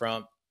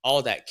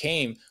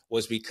came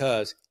was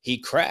because he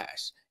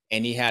crashed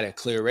and he had a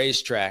clear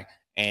racetrack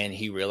and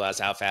he realized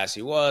how fast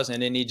he was.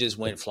 And then he just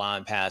went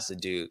flying past the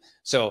dude.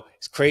 So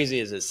as crazy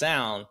as it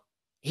sounds,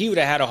 he would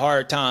have had a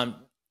hard time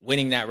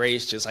winning that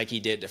race just like he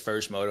did the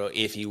first moto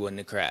if he wouldn't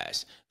have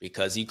crashed.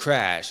 Because he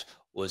crashed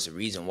was the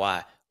reason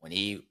why when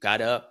he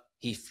got up,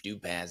 he flew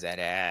past that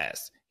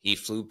ass. He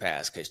flew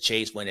past because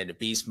Chase went into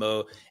beast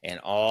mode, and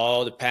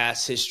all the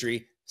past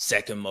history,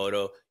 second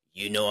moto,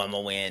 you know I'm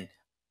going to win.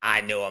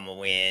 I know I'm going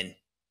to win.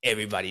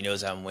 Everybody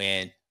knows I'm going to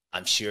win.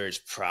 I'm sure it's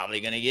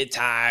probably going to get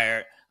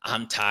tired.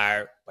 I'm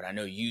tired, but I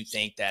know you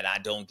think that I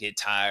don't get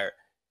tired.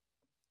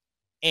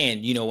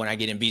 And, you know, when I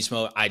get in beast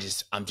mode,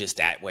 I'm just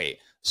that way.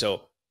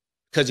 So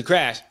because he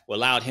crashed, what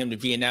allowed him to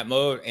be in that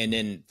mode, and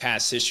then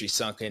past history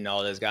sunk in,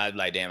 all those guys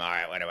like, damn, all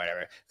right,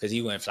 whatever, because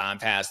he went flying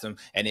past them,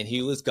 and then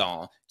he was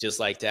gone just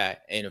like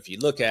that. And if you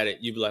look at it,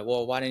 you'd be like,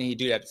 well, why didn't he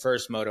do that the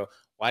first moto?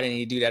 Why didn't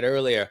he do that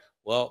earlier?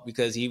 Well,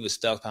 because he was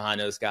stuck behind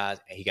those guys,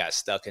 and he got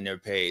stuck in their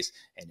pace.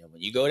 And then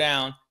when you go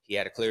down, he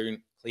had a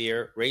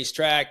clear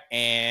racetrack,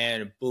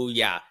 and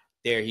booyah,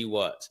 there he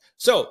was.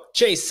 So,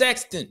 Chase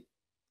Sexton,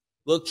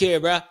 look here,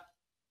 bro.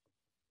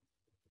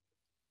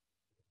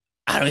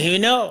 I don't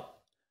even know.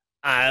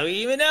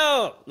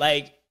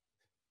 Like,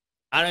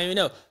 I don't even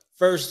know.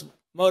 First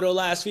moto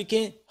last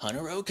weekend,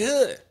 Hunter rode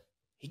good.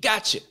 He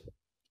got you.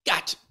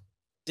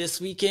 This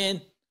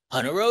weekend,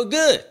 Hunter rode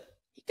good.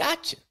 He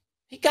got you.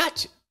 He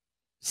got you.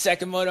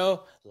 Second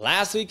moto,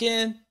 last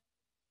weekend,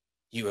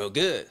 you rode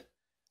good.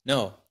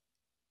 No,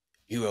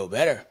 you rode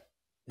better.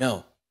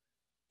 No,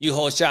 you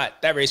whole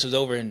shot. That race was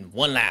over in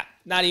 1 lap.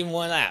 Not even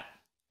 1 lap.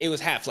 It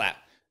was half lap.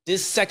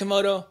 This second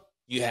moto,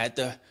 you had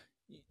to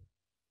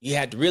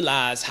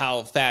realize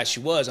how fast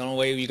you was. The only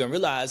way you're gonna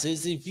realize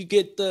is if you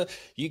get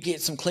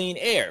some clean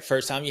air.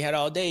 First time you had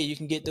all day, you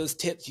can get those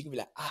tips. You can be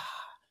like,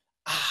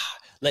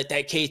 let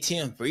that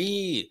KTM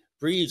breathe,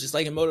 just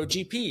like in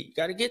MotoGP. You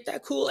got to get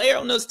that cool air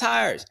on those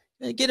tires.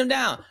 Get them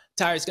down.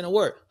 Tire's gonna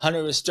work.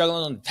 Hunter was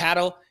struggling on the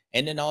paddle,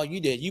 and then all you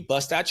did, you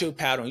bust out your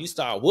paddle and you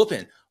start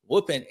whooping.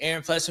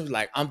 Aaron Plessinger was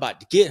like, I'm about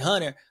to get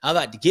Hunter.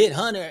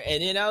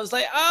 And then I was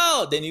like,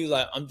 oh. Then he was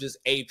like, I'm just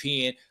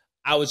APing.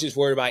 I was just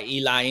worried about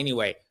Eli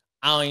anyway.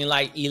 I don't even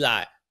like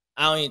Eli.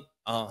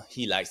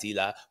 He likes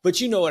Eli. But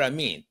you know what I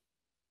mean.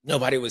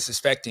 Nobody was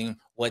expecting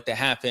what to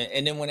happen.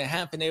 And then when it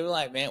happened, they were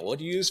like, man, what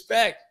do you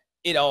expect?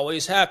 It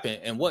always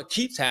happened. And what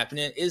keeps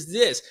happening is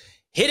this.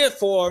 Hit it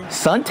for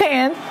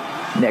suntan,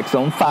 next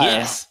on fire.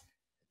 Yes,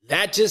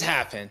 that just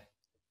happened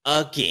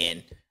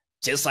again.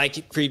 Just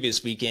like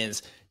previous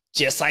weekends.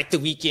 Just like the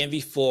weekend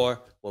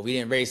before. Well, we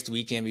didn't race the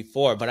weekend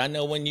before, but I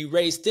know when you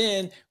raced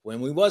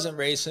when we wasn't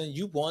racing,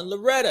 you won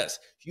Loretta's.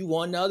 You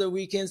won the other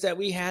weekends that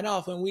we had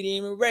off when we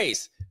didn't even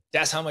race.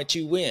 That's how much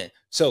you win.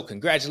 So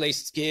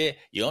congratulations, kid.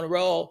 You're on a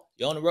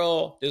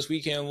roll. This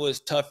weekend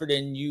was tougher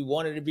than you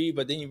wanted to be,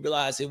 but then you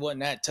realized it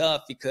wasn't that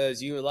tough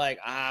because you were like,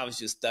 I was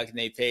just stuck in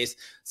their pace.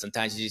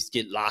 Sometimes you just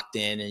get locked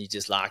in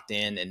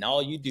and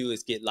all you do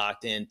is get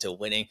locked in to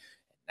winning.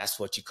 That's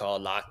what you call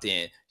locked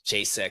in.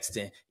 Chase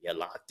Sexton, you're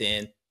locked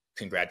in.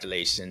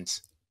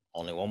 Congratulations.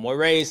 Only one more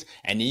race,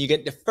 and then you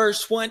get the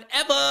first one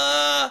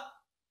ever.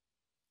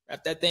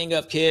 Wrap that thing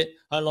up, kid.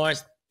 Hunter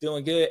Lawrence,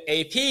 doing good.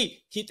 AP,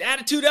 keep the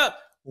attitude up.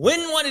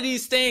 Win one of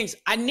these things.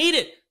 I need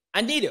it.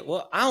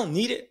 Well, I don't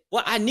need it.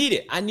 Well, I need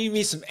it. I need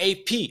me some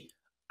AP.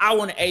 I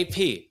want an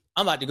AP.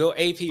 I'm about to go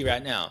AP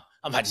right now.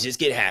 I'm about to just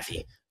get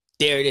happy.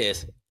 There it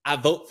is. I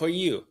vote for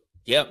you.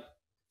 Yep.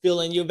 Fill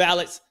in your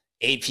ballots.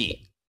 AP.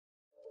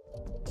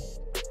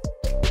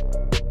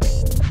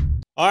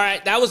 All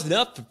right, that was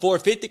enough for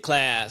 450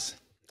 class.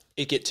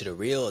 It get to the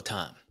real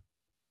time.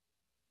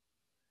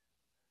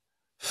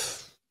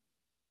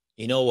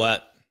 You know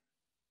what?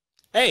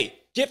 Hey,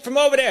 get from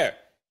over there.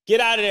 Get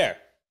out of there.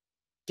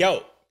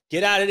 Go.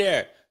 Get out of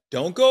there.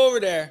 Don't go over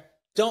there.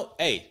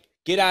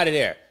 Get out of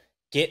there.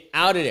 Get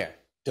out of there.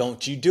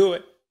 Don't you do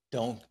it.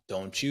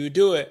 Don't you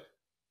do it.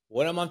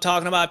 What am I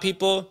talking about,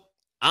 people?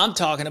 I'm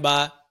talking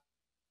about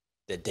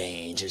the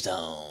danger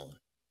zone.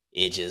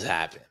 It just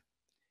happened.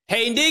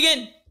 Haiden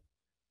Deegan,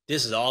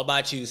 this is all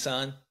about you,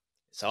 son.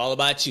 It's all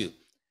about you.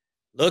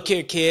 Look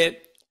here, kid.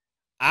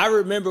 I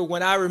remember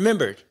when I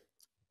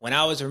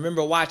was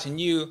watching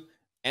you,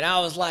 and I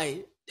was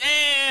like,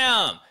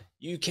 damn,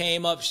 you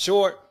came up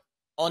short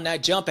on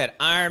that jump at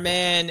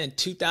Ironman in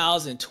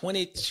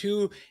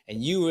 2022,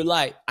 and you were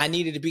like, I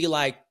needed to be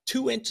like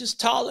 2 inches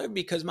taller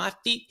because my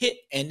feet hit,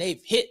 and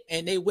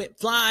they went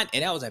flying,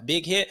 and that was a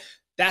big hit.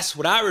 That's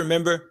what I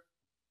remember,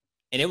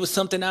 and it was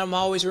something I'm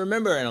always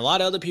remember, and a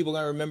lot of other people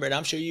are going to remember it.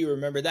 I'm sure you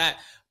remember that.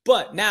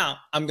 But now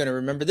I'm going to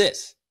remember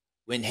this.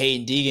 When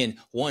Haiden Deegan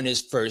won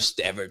his first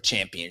ever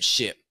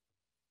championship.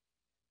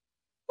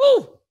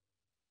 Woo!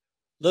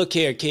 Look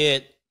here,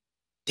 kid.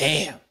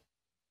 Damn.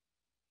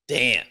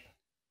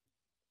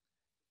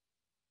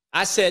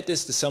 I said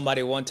this to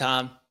somebody one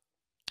time.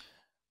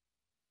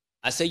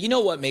 I said, you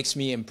know what makes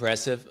me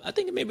impressive? I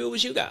think maybe it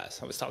was you guys.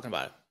 I was talking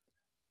about it.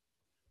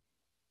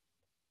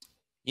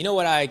 You know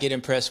what I get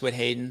impressed with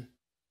Haiden?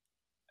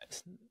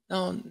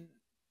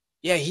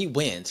 Yeah, he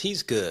wins.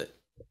 He's good.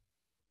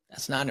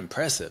 That's not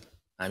impressive.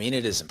 I mean,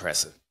 it is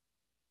impressive.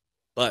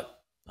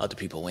 But other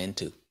people win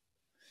too.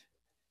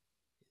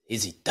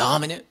 Is he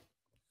dominant?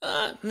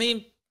 I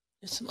mean,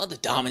 there's some other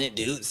dominant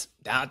dudes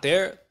out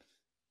there.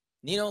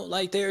 You know,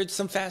 like there's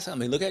some fast. I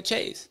mean, look at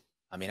Chase.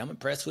 I mean, I'm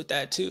impressed with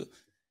that too.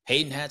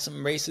 Haiden had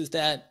some races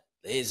that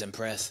is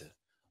impressive.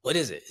 What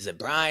is it? Is it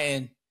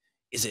Brian?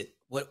 Is it,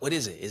 what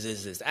is it? Is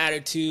it his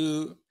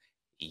attitude?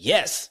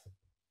 Yes,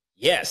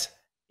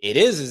 it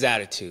is his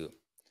attitude.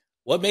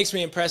 What makes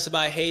me impressed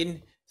about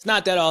Haiden? It's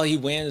not that all he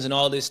wins and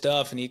all this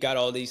stuff and he got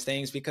all these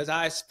things, because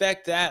I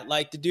expect that,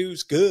 like, the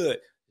dude's good.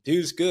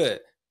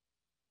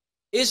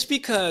 It's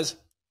because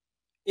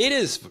it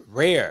is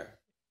rare,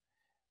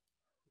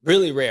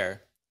 really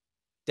rare,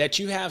 that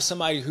you have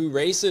somebody who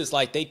races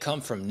like they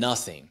come from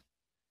nothing,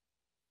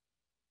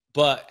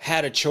 but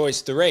had a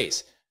choice to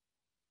race,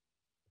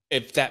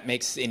 if that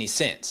makes any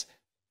sense.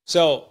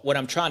 So what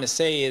I'm trying to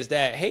say is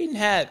that Haiden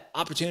had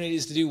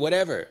opportunities to do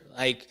whatever.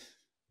 Like,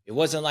 it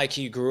wasn't like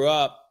he grew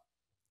up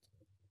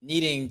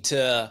needing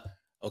to,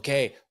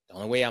 okay, the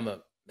only way I'm going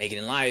to make it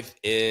in life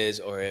is,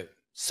 or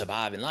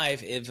survive in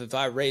life, if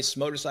I race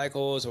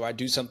motorcycles or I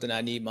do something,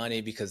 I need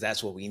money, because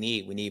that's what we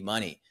need. We need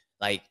money.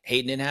 Like,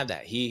 Haiden didn't have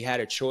that. He had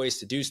a choice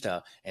to do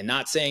stuff. And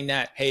not saying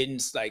that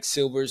Hayden's like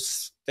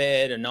silver's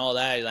fed and all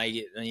that. Like,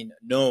 I mean,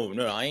 no,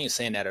 I ain't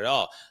saying that at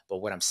all. But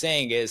what I'm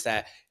saying is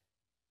that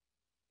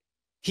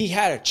he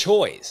had a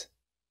choice.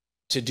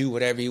 to do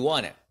whatever he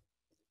wanted,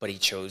 but he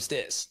chose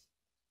this.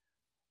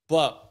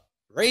 But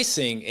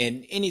racing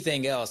and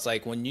anything else,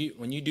 like when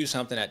you do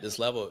something at this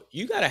level,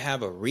 you got to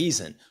have a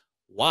reason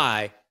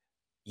why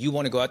you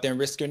want to go out there and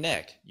risk your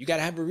neck. You got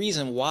to have a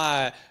reason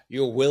why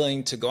you're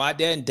willing to go out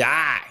there and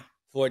die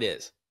for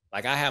this.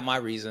 Like I have my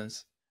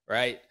reasons,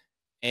 right?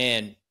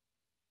 And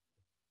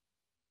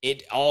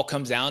it all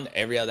comes down to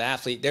every other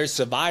athlete. There's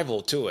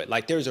survival to it.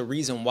 Like there's a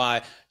reason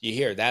why you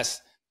hear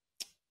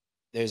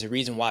there's a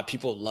reason why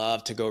people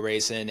love to go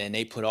racing and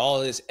they put all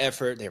this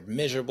effort. They're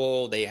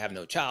miserable. They have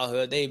no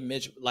childhood.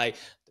 Like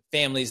the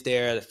family's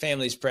there, the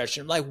family's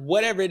pressure, like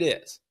whatever it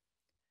is.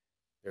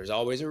 There's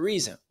always a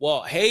reason.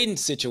 Well,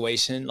 Hayden's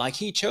situation, like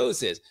he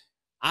chose this.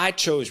 I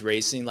chose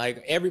racing.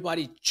 Like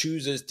everybody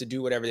chooses to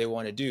do whatever they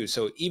want to do.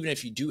 So even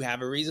if you do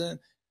have a reason,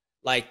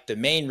 like the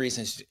main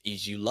reason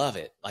is you love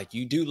it. Like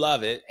you do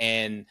love it.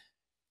 And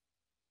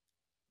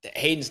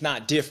Hayden's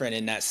not different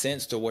in that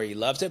sense to where he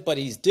loves it, but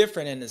he's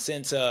different in the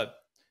sense of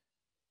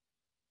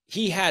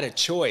he had a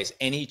choice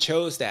and he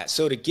chose that.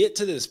 So to get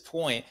to this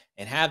point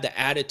and have the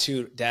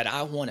attitude that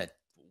I want to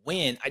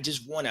win, I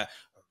just want to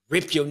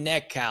rip your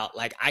neck out.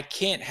 Like I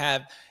can't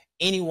have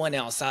anyone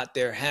else out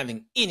there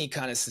having any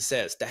kind of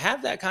success. To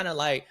have that kind of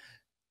like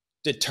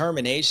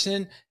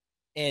determination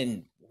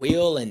and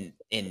will and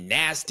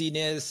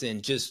nastiness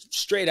and just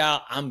straight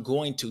out, I'm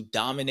going to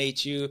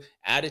dominate you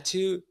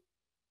attitude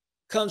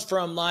comes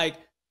from like,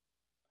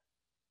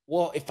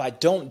 well, if I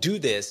don't do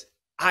this,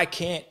 I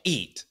can't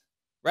eat.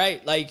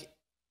 Right? Like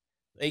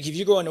if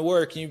you go into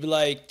work and you be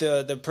like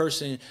the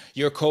person,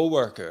 your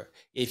coworker,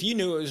 if you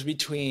knew it was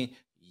between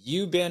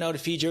you being able to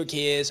feed your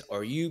kids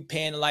or you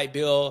paying the light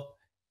bill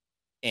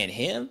and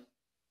him,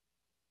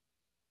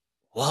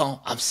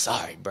 well, I'm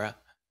sorry, bro.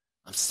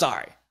 I'm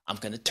sorry. I'm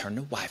going to turn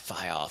the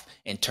Wi-Fi off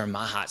and turn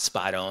my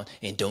hotspot on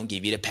and don't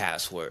give you the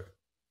password.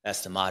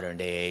 That's the modern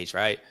day age,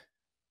 right?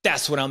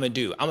 That's what I'm going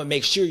to do. I'm going to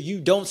make sure you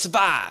don't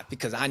survive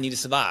because I need to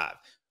survive,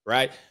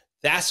 right?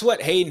 That's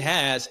what Hayden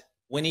has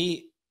when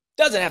he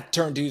doesn't have to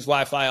turn dude's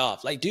Wi-Fi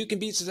off. Like, dude can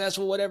be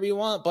successful, whatever you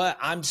want, but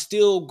I'm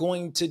still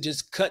going to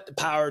just cut the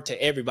power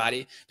to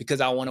everybody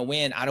because I want to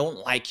win. I don't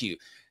like you.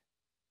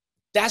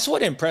 That's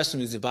what impressed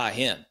me about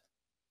him.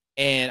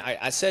 And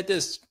I said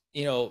this,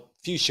 a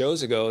few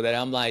shows ago that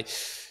I'm like,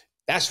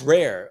 that's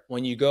rare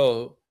when you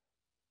go,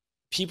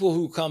 people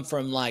who come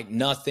from like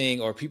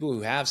nothing or people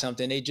who have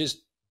something,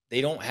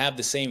 they don't have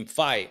the same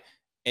fight.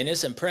 And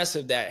it's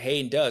impressive that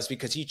Hayden does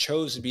because he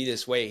chose to be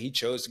this way. He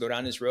chose to go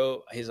down this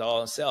road, his all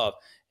himself.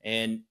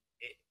 And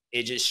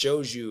it just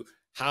shows you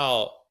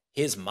how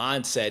his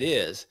mindset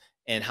is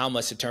and how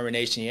much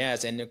determination he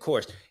has. And of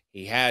course,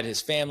 he had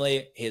his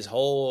family, his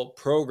whole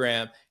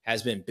program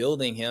has been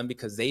building him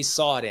because they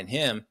saw it in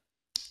him.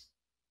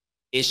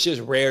 It's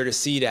just rare to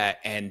see that.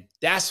 And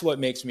that's what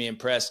makes me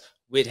impressed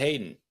with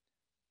Hayden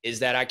is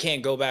that I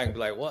can't go back and be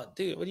like, well,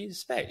 dude, what do you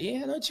expect? He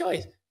had no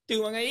choice.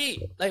 Dude, I'm going to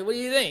eat. Like, what do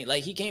you think?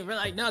 Like, he came from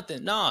like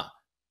nothing. Nah,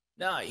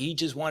 he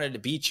just wanted to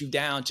beat you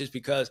down just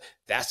because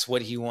that's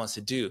what he wants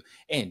to do.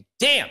 And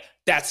damn,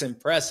 that's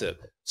impressive.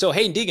 So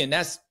Haiden Deegan,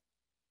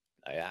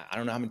 I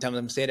don't know how many times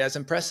I'm going to say that's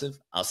impressive.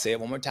 I'll say it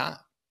one more time.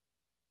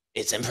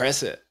 It's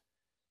impressive.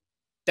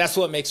 That's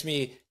what makes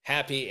me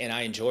happy, and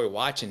I enjoy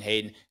watching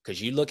Hayden because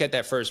you look at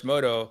that first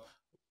moto,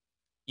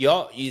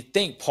 you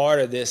think part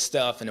of this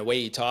stuff and the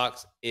way he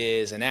talks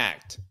is an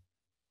act.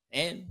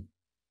 And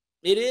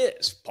it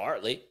is,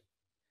 partly.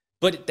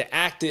 But the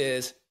act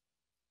is,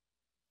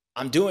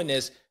 I'm doing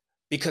this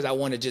because I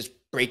want to just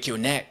break your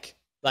neck.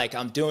 Like,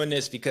 I'm doing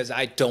this because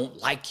I don't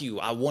like you.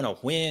 I want to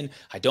win.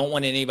 I don't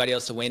want anybody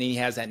else to win. He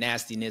has that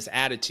nastiness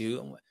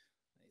attitude.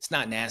 It's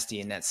not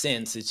nasty in that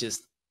sense. It's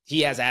just,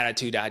 he has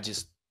attitude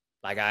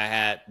like I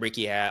had,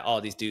 Ricky had,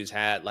 all these dudes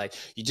had. Like,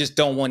 you just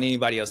don't want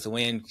anybody else to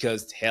win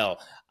because, hell,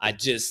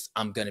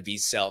 I'm going to be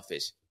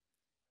selfish.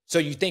 So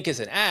you think it's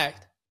an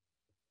act.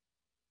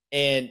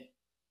 And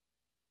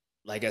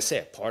like I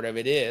said, part of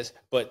it is,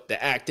 but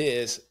the act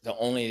is the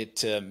only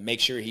to make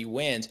sure he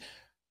wins.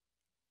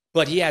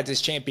 But he had this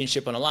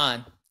championship on the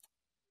line.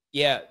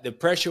 Yeah, the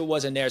pressure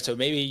wasn't there. So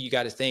maybe you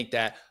got to think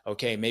that,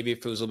 okay, maybe if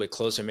it was a little bit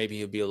closer, maybe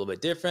he'll be a little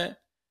bit different.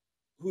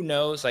 Who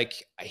knows? Like,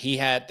 he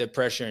had the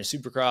pressure in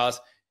Supercross.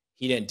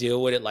 He didn't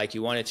deal with it like he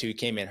wanted to. He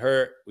came in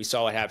hurt. We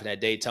saw what happened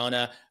at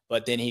Daytona,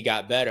 but then he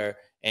got better.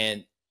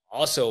 And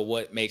also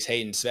what makes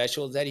Hayden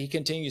special is that he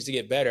continues to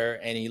get better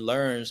and he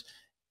learns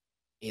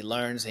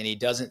and he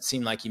doesn't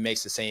seem like he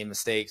makes the same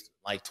mistakes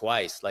like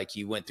twice. Like,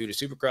 he went through the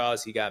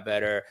Supercross, he got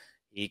better.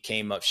 He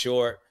came up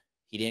short.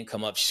 He didn't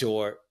come up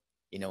short,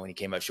 when he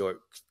came up short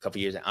a couple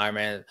years in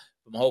Ironman.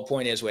 But my whole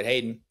point is with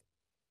Hayden,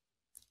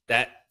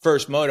 that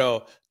first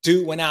moto,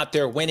 dude went out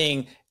there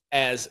winning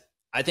as,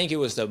 I think it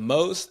was the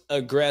most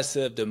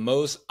aggressive, the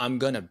most I'm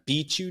going to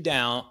beat you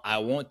down, I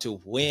want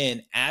to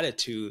win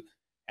attitude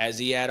as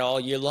he had all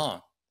year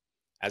long.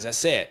 As I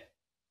said,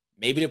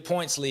 maybe the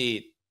points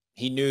lead,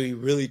 he knew he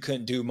really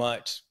couldn't do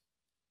much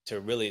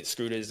to really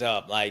screw this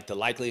up. Like, the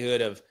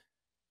likelihood of,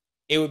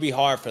 it would be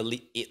hard for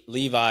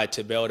Levi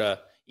to be able to,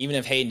 even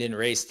if Hayden didn't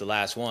race the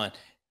last one,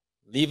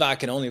 Levi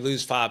can only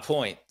lose 5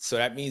 points. So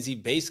that means he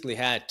basically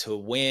had to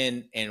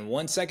win in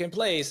 1 second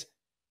place.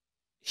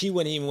 He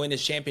wouldn't even win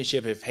this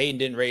championship if Haiden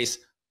didn't race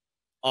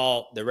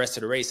all the rest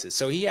of the races.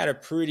 So he had a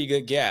pretty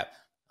good gap.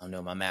 I don't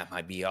know, my math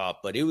might be off,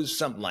 but it was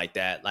something like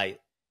that. Like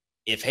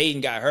if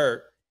Haiden got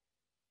hurt,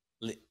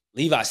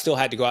 Levi still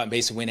had to go out and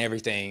basically win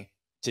everything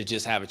to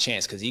just have a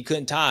chance because he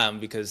couldn't tie him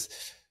because,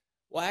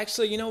 well,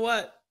 actually, you know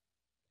what?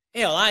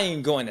 Hell, I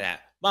ain't going to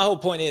that. My whole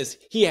point is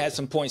he had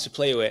some points to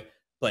play with,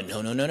 but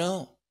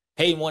no.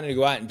 Haiden wanted to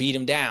go out and beat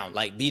him down.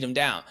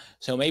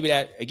 So maybe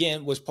that,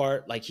 again, was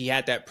part, like he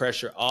had that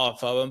pressure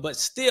off of him, but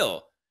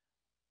still,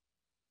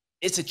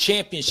 it's a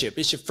championship.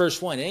 It's your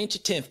first one. It ain't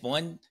your 10th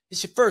one.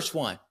 It's your first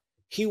one.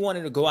 He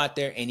wanted to go out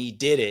there and he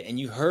did it, and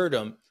you heard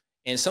him.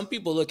 And some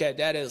people look at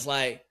that as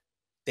like,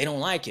 they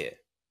don't like it.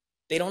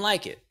 They don't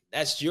like it.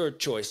 That's your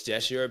choice.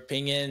 That's your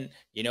opinion.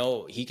 You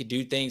know, he could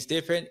do things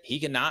different. He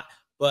cannot,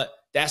 but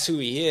that's who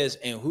he is.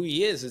 And who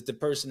he is the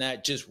person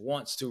that just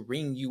wants to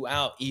ring you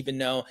out, even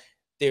though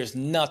there's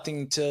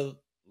nothing to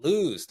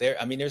lose there.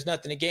 I mean, there's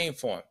nothing to gain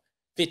for him.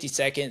 50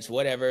 seconds,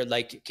 whatever.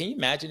 Like, can you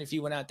imagine if he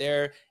went out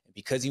there and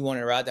because he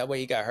wanted to ride that way,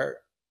 he got hurt?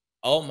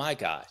 Oh my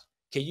gosh.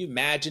 Can you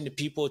imagine the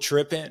people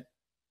tripping?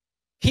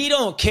 He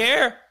don't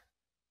care.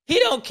 He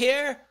don't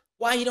care.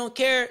 Why he don't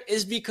care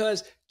is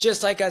because,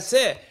 just like I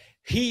said,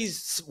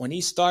 when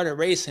he started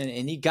racing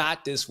and he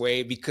got this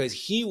way because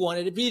he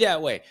wanted to be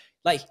that way.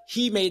 Like,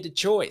 he made the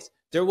choice.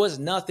 There was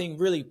nothing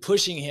really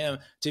pushing him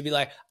to be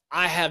like,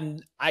 I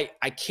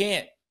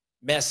can't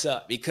mess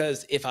up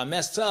because if I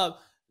mess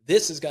up,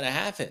 this is going to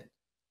happen.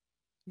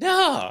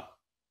 No,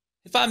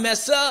 if I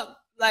mess up,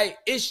 like,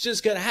 it's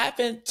just going to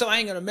happen. So I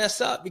ain't going to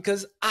mess up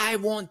because I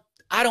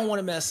don't want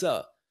to mess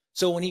up.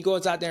 So when he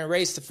goes out there and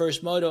race the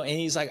first moto and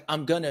he's like,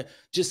 I'm going to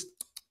just,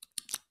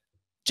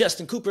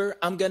 Justin Cooper,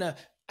 I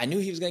knew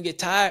he was going to get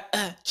tired.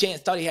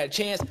 Chance thought he had a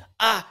chance.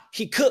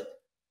 He cooked.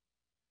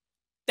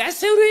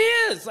 That's who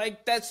he is.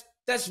 Like, that's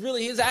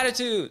really his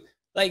attitude.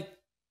 Like,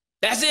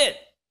 that's it.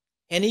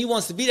 And he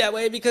wants to be that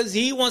way because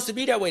he wants to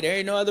be that way. There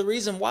ain't no other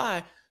reason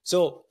why.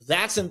 So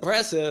that's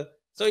impressive.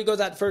 So he goes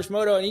out the first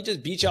moto and he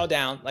just beats y'all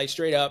down, like,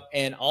 straight up.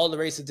 And all the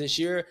races this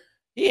year,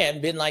 he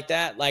hadn't been like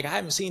that. Like, I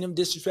haven't seen him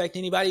disrespect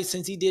anybody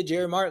since he did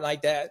Jerry Martin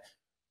like that.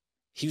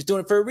 He was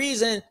doing it for a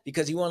reason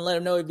because he wanted to let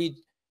him know it'd be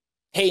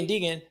Haiden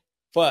Deegan.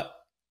 But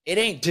it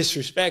ain't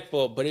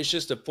disrespectful, but it's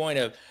just a point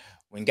of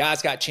when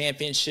guys got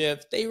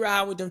championships, they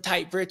ride with them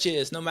tight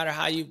britches, no matter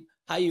how you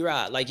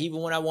ride. Like,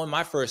 even when I won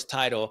my first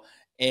title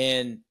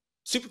and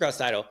Supercross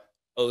title,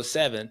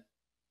 07,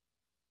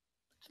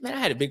 man, I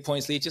had a big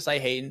points lead just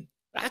like Haiden.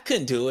 I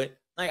couldn't do it.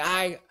 Like,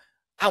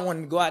 I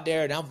wanted to go out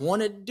there and I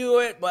wanted to do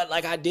it, but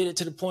like I did it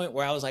to the point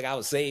where I was like, I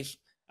was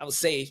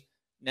safe.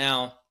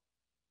 Now,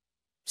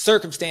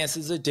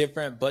 circumstances are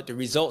different, but the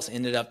results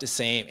ended up the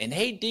same. And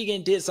Haiden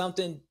Deegan did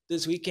something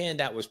this weekend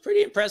that was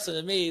pretty impressive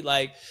to me.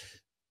 Like,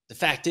 the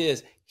fact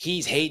is,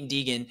 he's Haiden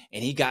Deegan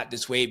and he got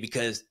this way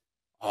because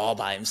all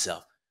by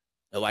himself,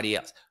 nobody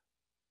else.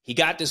 He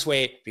got this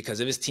way because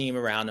of his team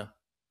around him,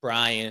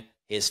 Brian,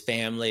 his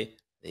family.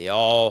 They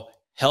all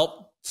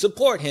helped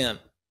support him.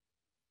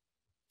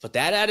 But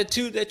that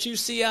attitude that you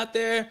see out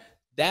there,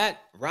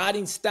 that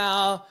riding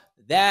style,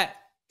 that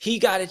he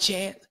got a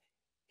chance,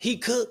 he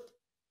cooked,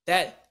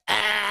 that's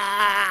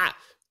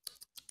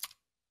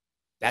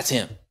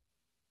him.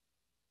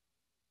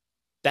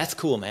 That's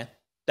cool, man.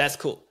 That's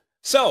cool.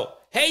 So,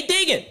 hey,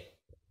 Deegan,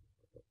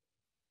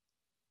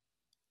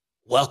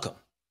 welcome.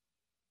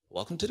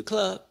 Welcome to the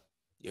club.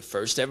 Your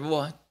first ever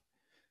one.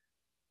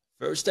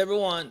 First ever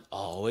one.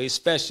 Always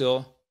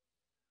special.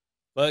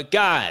 But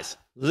guys,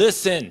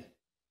 listen.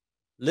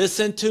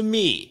 Listen to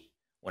me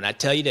when I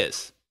tell you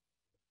this.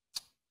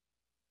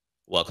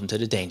 Welcome to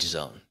the danger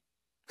zone.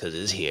 Because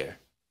it's here.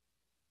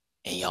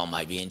 And y'all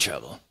might be in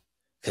trouble.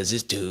 Because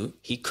this dude,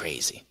 he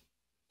crazy.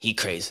 He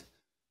crazy.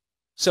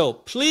 So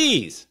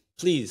please,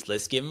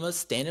 let's give him a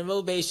standing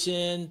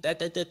ovation. Clap.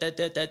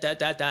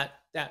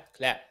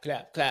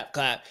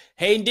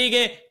 Haiden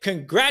Deegan,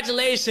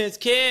 congratulations,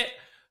 kid.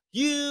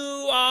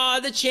 You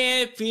are the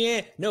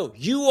champion. No,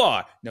 you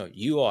are.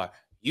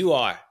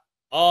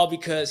 All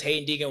because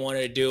Haiden Deegan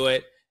wanted to do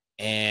it.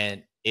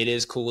 And it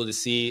is cool to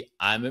see.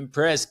 I'm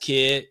impressed,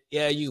 kid.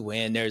 Yeah, you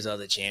win. There's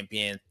other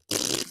champions.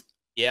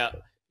 Yeah,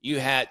 you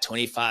had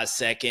 25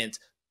 seconds.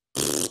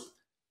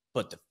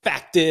 But the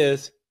fact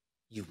is,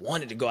 you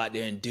wanted to go out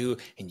there and do,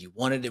 and you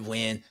wanted to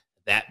win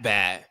that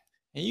bad.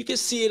 And you can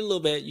see it a little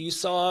bit. You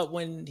saw it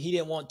when he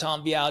didn't want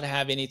Tom Vial to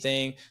have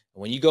anything.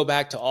 When you go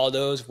back to all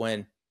those,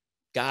 when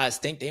guys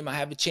think they might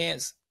have a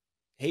chance,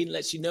 Haiden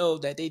lets you know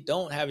that they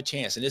don't have a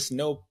chance. And it's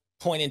no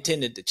point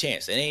intended to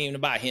chance. It ain't even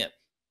about him.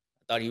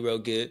 I thought he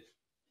rode good.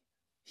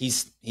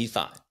 He's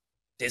fine.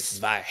 This is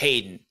by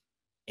Haiden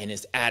and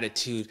his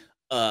attitude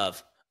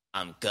of,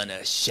 I'm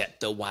gonna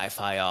shut the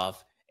Wi-Fi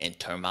off and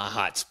turn my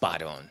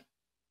hotspot on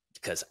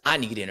because I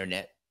need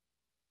internet,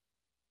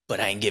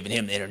 but I ain't giving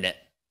him the internet.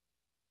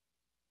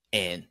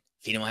 And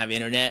if he don't have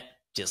internet,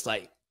 just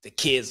like the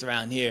kids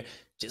around here,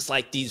 just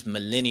like these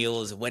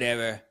millennials or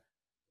whatever,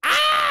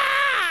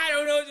 I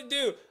don't know what to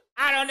do.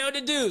 I don't know what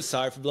to do.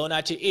 Sorry for blowing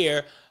out your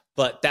ear,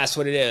 but that's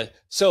what it is.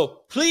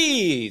 So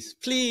please,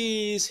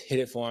 please hit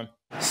it for him.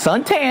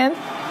 Suntan,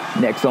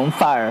 next on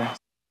fire.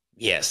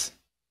 Yes,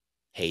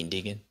 Haiden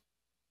Deegan,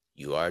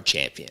 you are a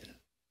champion.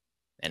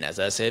 And as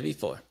I said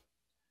before,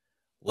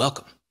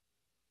 welcome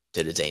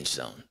to the Danger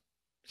Zone.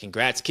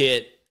 Congrats,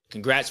 kid.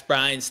 Congrats,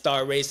 Brian,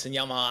 Star Racing,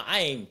 Yamaha. I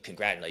ain't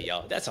congratulate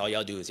y'all. That's all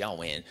y'all do is y'all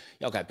win.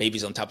 Y'all got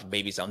babies on top of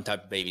babies on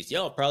top of babies.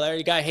 Y'all probably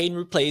already got Haiden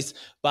replaced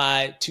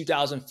by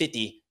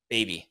 2050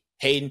 baby.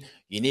 Haiden,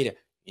 you need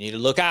to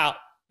look out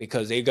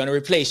because they're gonna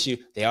replace you.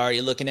 They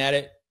already looking at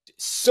it.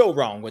 So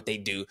wrong what they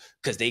do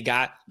because they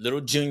got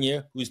little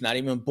Junior who's not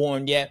even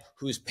born yet,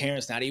 whose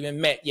parents not even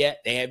met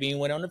yet. They haven't even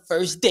went on the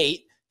first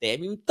date. They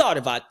haven't even thought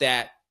about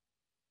that.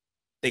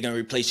 They're gonna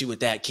replace you with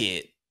that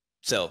kid.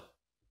 So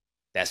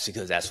that's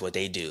because that's what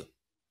they do.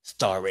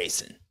 Star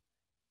Racing,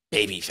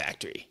 Baby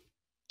Factory,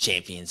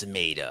 champions are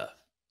made of.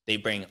 They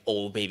bring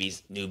old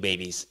babies, new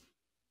babies.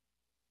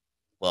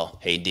 Well,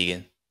 hey,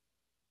 Deegan,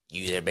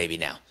 you their baby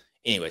now.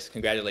 Anyways,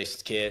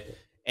 congratulations, kid.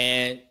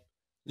 And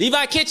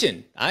Levi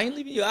Kitchen, I ain't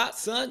leaving you out,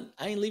 son.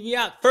 I ain't leaving you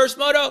out. First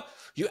moto,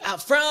 you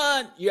out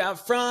front. You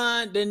out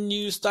front. Then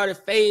you started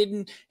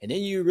fading, and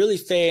then you really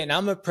fade. And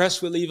I'm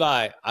impressed with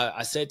Levi.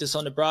 I said this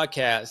on the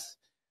broadcast.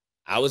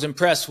 I was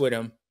impressed with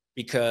him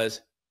because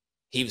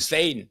he was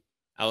fading.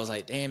 I was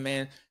like, damn,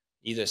 man,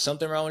 either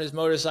something wrong with his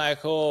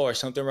motorcycle or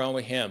something wrong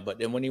with him. But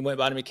then when he went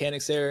by the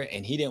mechanics there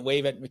and he didn't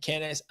wave at the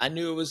mechanics, I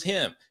knew it was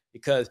him.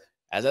 Because,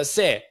 as I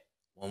said,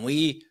 when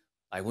we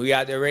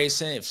out there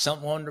racing, if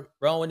something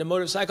wrong with the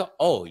motorcycle,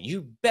 oh,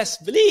 you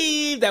best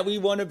believe that we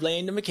want to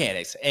blame the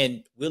mechanics.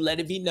 And we'll let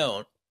it be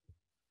known.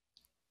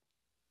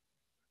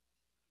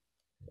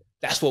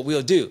 That's what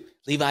we'll do.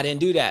 Levi didn't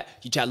do that.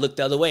 You try to look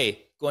the other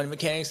way. Going to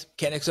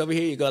mechanics over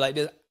here, you go like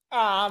this.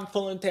 I'm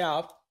pulling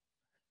tail.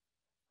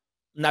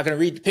 I'm not going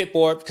to read the pit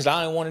board because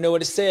I don't want to know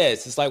what it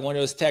says. It's like one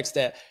of those texts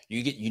that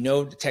you get,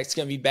 the text is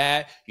going to be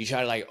bad. You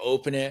try to like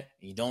open it.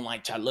 And you don't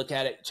like try to look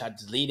at it, try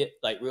to delete it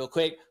like real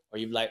quick. Or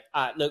you like,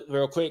 all right, look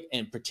real quick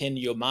and pretend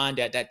in your mind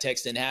that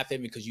text didn't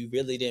happen because you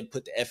really didn't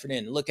put the effort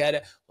in and look at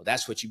it. Well,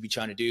 that's what you be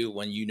trying to do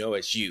when you know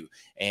it's you.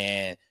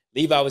 And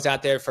Levi was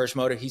out there, first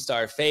motor. He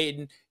started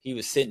fading. He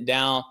was sitting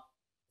down,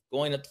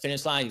 going up the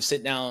finish line. He was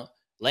sitting down,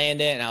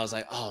 landing. And I was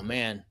like, oh,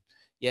 man,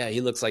 yeah,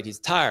 he looks like he's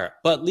tired.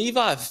 But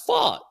Levi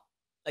fought.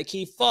 Like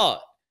he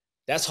fought.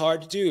 That's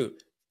hard to do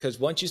because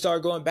once you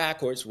start going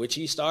backwards, which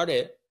he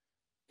started,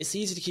 it's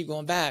easy to keep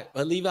going back.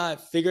 But Levi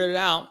figured it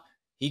out.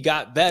 He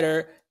got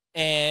better.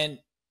 And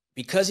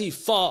because he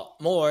fought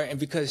more and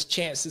because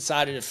Chance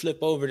decided to flip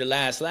over the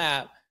last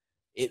lap,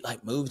 it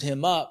like moved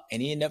him up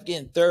and he ended up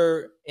getting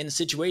third in a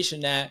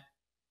situation that,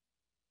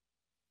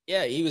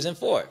 yeah, he was in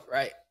fourth,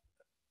 right?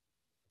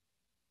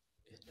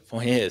 The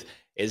point is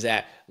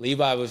that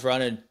Levi was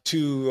running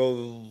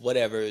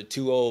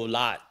 2.0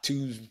 lot,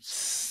 2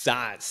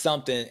 side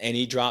something, and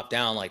he dropped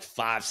down like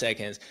 5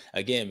 seconds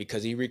again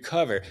because he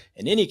recovered.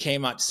 And then he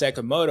came out to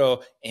second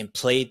moto and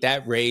played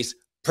that race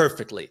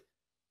perfectly.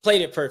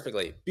 Played it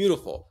perfectly.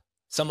 Beautiful.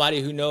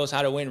 Somebody who knows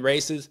how to win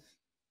races.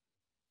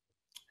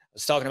 I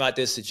was talking about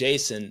this to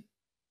Jason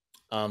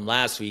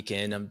last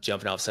weekend. I'm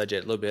jumping off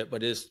subject a little bit, but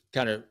this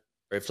kind of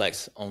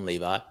reflects on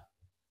Levi.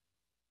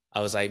 I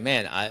was like,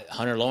 man,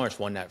 Hunter Lawrence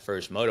won that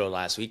first moto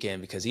last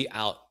weekend because he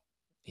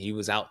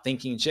was out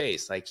thinking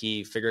Chase. Like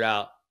he figured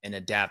out and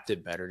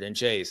adapted better than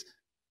Chase.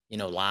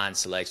 Line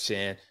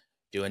selection,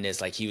 doing this.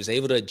 Like he was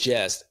able to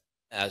adjust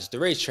as the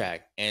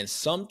racetrack. And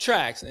some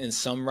tracks and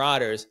some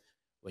riders,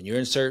 when you're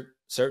in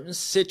certain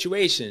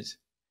situations,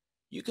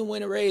 you can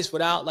win a race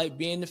without like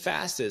being the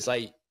fastest.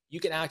 Like you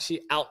can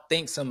actually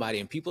outthink somebody,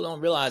 and people don't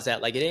realize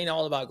that. Like it ain't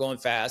all about going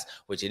fast,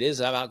 which it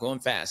is about going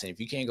fast. And if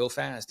you can't go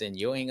fast, then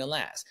you ain't gonna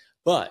last.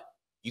 But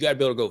you got to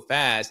be able to go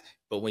fast.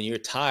 But when you're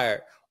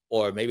tired,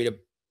 or maybe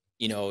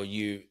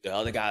the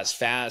other guy's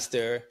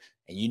faster,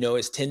 and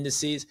his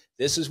tendencies,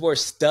 this is where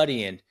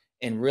studying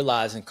and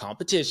realizing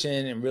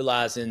competition and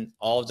realizing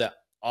all the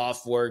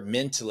off work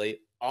mentally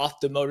off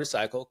the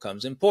motorcycle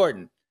comes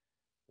important.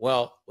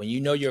 Well, when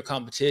you know your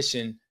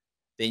competition,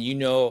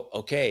 then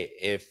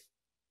okay,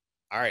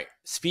 all right,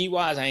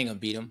 speed-wise, I ain't going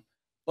to beat him,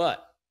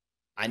 but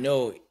I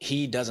know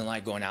he doesn't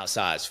like going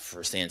outside, for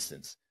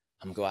instance.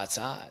 I'm going to go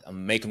outside. I'm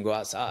going to make him go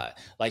outside.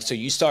 Like, so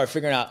you start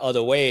figuring out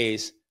other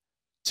ways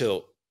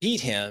to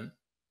beat him,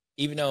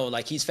 even though,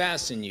 like, he's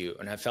faster than you.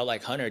 And I felt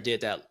like Hunter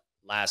did that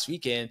last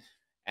weekend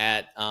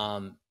at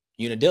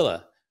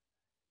Unadilla.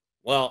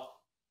 Well,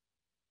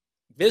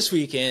 this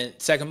weekend,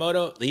 second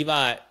moto,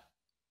 Levi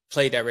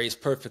played that race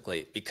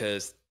perfectly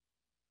because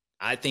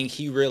I think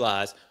he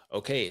realized,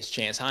 okay, it's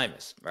Chance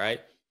Hymas,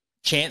 right?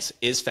 Chance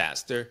is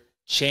faster.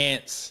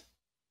 Chance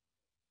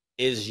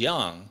is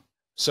young.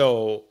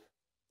 So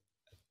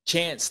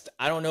Chance,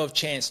 I don't know if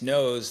Chance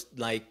knows,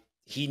 like,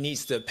 he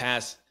needs to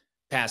pass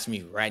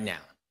me right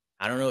now.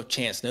 I don't know if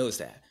Chance knows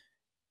that.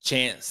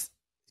 Chance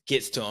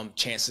gets to him.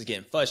 Chance is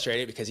getting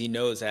frustrated because he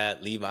knows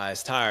that Levi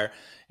is tired.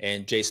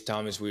 And Jason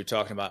Thomas, we were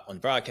talking about on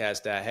the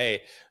broadcast that,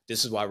 hey,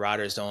 this is why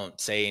riders don't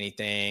say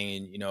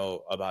anything, you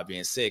know, about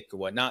being sick or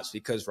whatnot. It's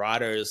because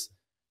riders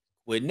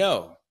would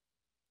know.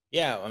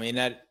 Yeah, I mean,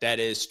 that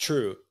is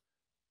true.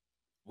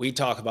 We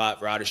talk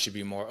about riders should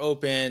be more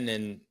open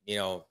and, you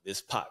know,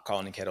 this pot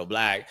calling the kettle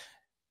black.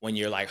 When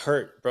you're like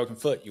hurt, broken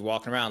foot, you're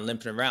walking around,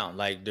 limping around.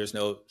 Like there's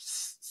no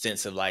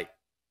sense of like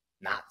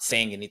not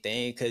saying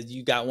anything because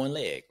you got one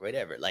leg,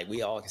 whatever. Like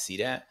we all can see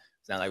that.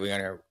 It's not like we're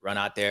going to run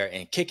out there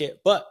and kick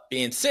it. But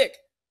being sick,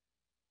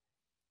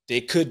 they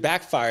could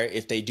backfire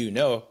if they do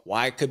know.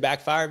 Why it could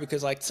backfire?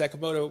 Because like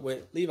Sakamoto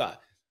with Levi.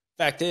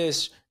 Fact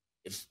is,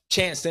 if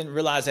Chance didn't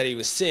realize that he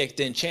was sick,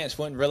 then Chance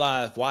wouldn't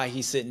realize why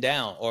he's sitting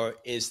down. Or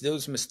is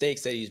those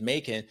mistakes that he's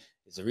making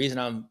is the reason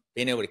I'm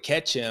being able to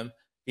catch him?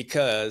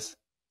 Because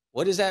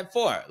what is that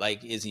for?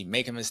 Like, is he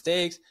making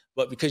mistakes?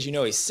 But because you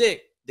know he's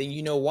sick, then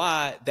you know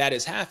why that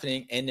is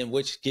happening. And then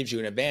which gives you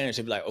an advantage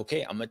to be like,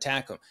 okay, I'm going to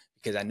attack him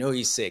because I know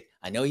he's sick.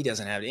 I know he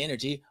doesn't have the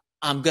energy.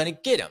 I'm going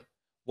to get him.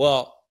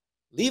 Well,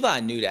 Levi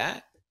knew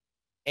that.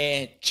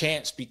 And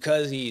Chance,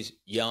 because he's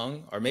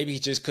young, or maybe he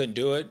just couldn't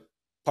do it,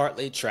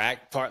 partly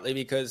track, partly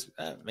because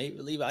maybe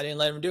Levi didn't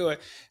let him do it.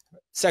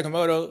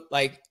 Sakamoto,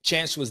 like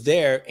Chance was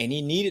there and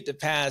he needed to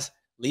pass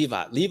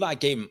Levi. Levi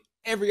gave him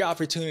every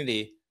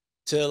opportunity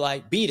to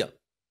like beat him.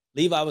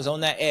 Levi was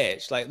on that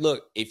edge. Like,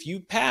 look, if you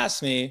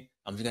pass me,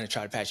 I'm just going to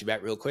try to pass you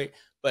back real quick.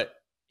 But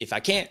if I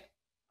can't,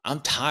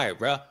 I'm tired,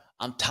 bro.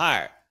 I'm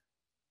tired.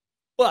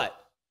 But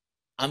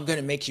I'm going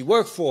to make you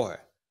work for it.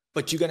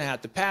 But you're going to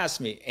have to pass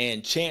me.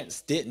 And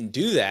Chance didn't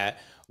do that,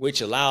 which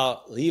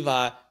allowed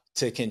Levi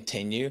to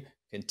continue.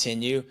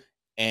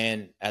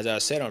 And as I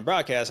said on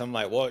broadcast, I'm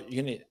like, well,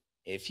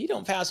 if he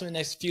don't pass him in the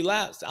next few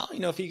laps, I don't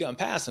even know if he's going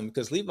to pass him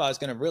because Levi's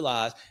going to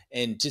realize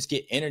and just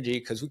get energy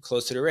because we're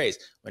close to the race.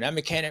 When that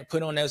mechanic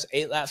put on those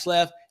 8 laps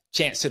left,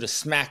 Chance should have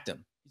smacked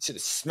him. He should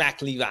have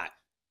smacked Levi.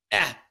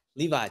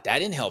 Levi, that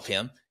didn't help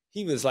him.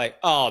 He was like,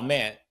 oh,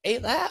 man,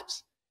 8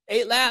 laps?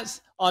 8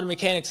 laps? All the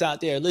mechanics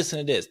out there, listen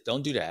to this.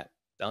 Don't do that.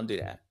 Don't do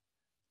that.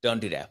 Don't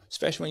do that.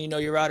 Especially when you know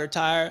your rider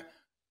tired.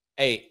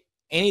 Hey,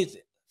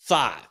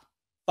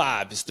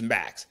 five is the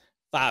max.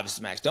 5 is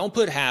the max. Don't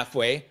put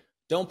halfway.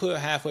 Don't put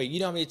halfway. You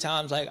know how many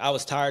times like I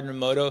was tired in the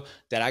moto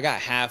that I got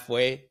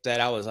halfway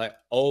that I was like,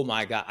 oh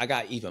my God, I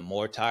got even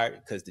more tired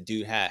because the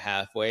dude had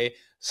halfway.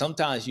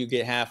 Sometimes you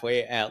get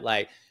halfway at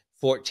like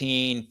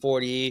 14,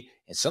 40,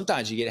 and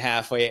sometimes you get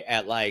halfway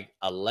at like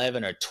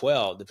 11 or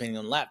 12, depending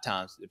on lap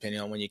times, depending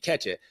on when you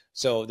catch it.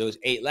 So those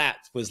 8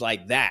 laps was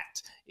like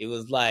that. It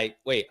was like,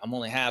 wait, I'm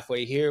only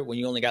halfway here when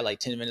you only got like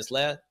 10 minutes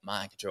left.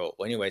 Mind control.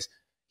 Well, anyways,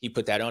 he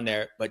put that on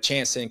there, but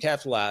Chance didn't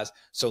capitalize.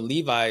 So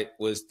Levi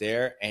was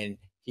there and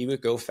he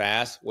would go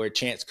fast where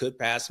Chance could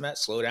pass him at,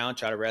 slow down,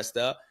 try to rest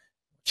up.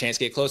 Chance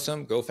get close to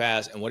him, go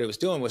fast. And what it was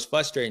doing was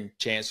frustrating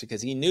Chance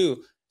because he knew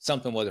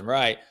something wasn't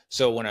right.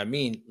 So when I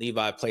mean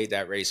Levi played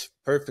that race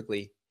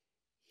perfectly,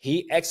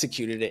 he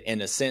executed it in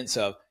the sense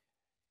of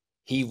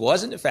he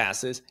wasn't the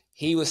fastest.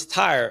 He was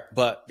tired,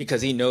 but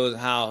because he knows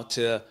how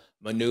to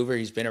maneuver,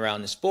 he's been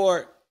around the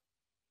sport,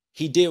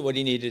 he did what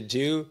he needed to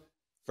do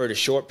for the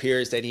short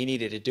periods that he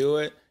needed to do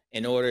it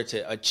in order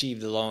to achieve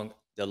the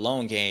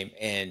long game.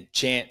 And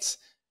Chance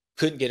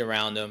couldn't get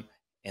around him.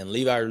 And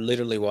Levi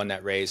literally won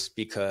that race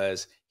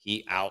because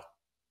he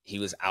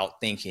was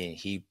out thinking.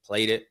 He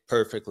played it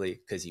perfectly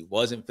because he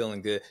wasn't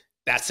feeling good.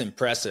 That's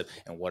impressive.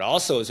 And what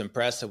also is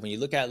impressive when you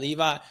look at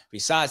Levi,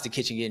 besides the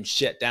kitchen getting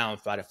shut down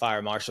by the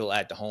fire marshal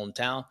at the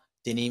hometown,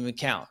 didn't even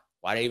count.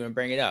 Why they even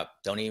bring it up?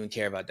 Don't even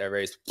care about that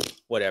race.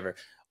 Whatever.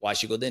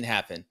 Washougal didn't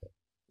happen.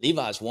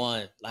 Levi's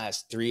won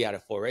last 3 out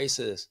of 4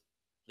 races.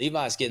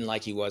 Levi's getting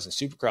like he was in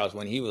Supercross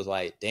when he was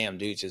like, damn,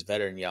 dude's just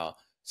better than y'all.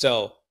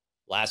 So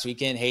last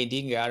weekend, Haiden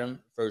Deegan got him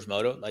first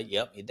moto. Like,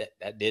 yep,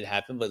 that did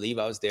happen. But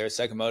Levi was there.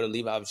 Second moto,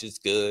 Levi was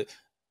just good.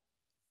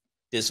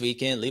 This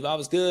weekend, Levi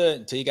was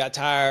good until he got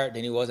tired.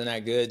 Then he wasn't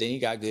that good. Then he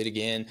got good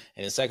again.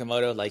 And in second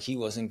moto, like he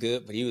wasn't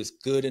good, but he was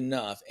good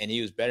enough. And he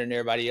was better than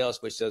everybody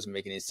else, which doesn't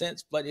make any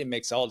sense. But it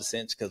makes all the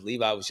sense because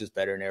Levi was just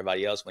better than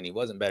everybody else when he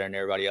wasn't better than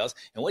everybody else.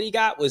 And what he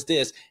got was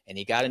this. And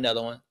he got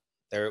another one.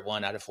 Third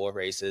 1 out of 4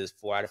 races,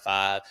 4 out of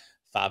 5,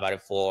 5 out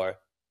of 4.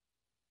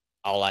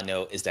 All I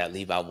know is that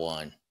Levi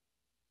won.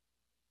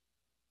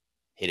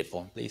 Hit it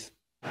for him, please.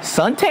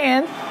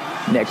 Suntan,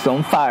 next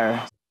on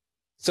fire.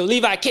 So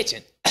Levi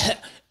Kitchen,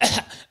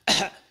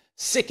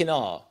 sick and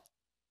all.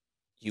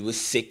 You was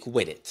sick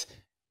with it.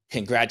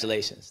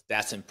 Congratulations.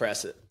 That's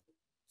impressive.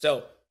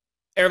 So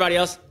everybody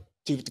else,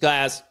 keep the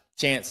glass,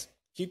 Chance,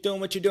 keep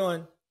doing what you're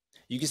doing.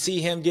 You can see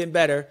him getting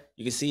better.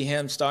 You can see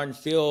him starting to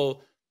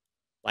feel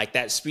like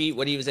that speed,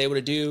 what he was able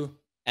to do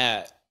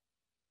at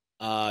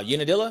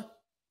Unadilla,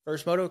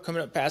 first moto,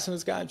 coming up passing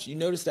those guys. You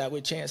notice that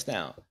with Chance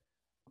now.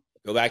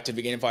 Go back to the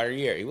beginning part of the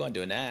year. He wasn't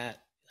doing that.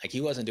 Like, he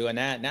wasn't doing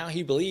that. Now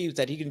he believes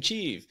that he can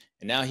achieve.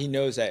 And now he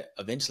knows that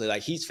eventually,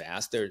 like, he's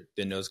faster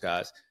than those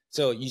guys.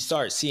 So you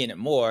start seeing it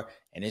more,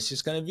 and it's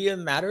just going to be a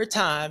matter of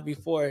time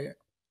before,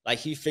 like,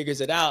 he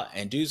figures it out.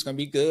 And dude's going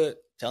to be good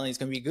telling he's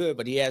going to be good,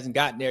 but he hasn't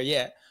gotten there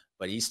yet.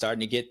 But he's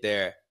starting to get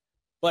there.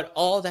 But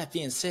all that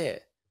being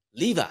said,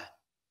 Levi,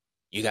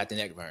 you got the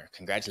neck burner.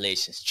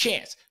 Congratulations.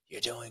 Chance,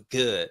 you're doing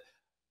good.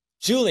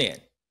 Julian,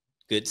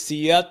 good to see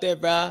you out there,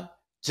 bro.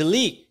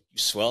 Jalik, you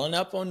swelling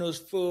up on those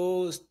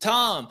fools.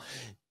 Tom,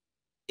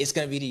 it's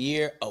going to be the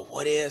year of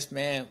what ifs,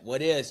 man.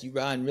 What ifs? You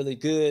riding really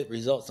good.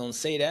 Results don't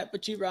say that,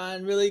 but you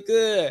riding really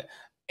good.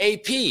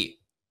 AP,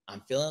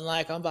 I'm feeling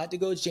like I'm about to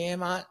go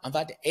jam on. I'm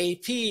about to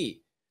AP.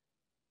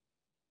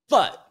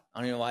 But I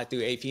don't even know why I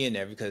threw AP in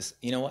there, because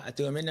you know what? I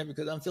threw him in there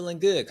because I'm feeling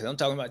good, because I'm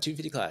talking about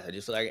 250 class. I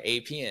just feel like an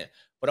AP in.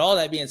 But all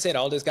that being said,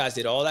 all those guys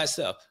did all that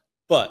stuff.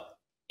 But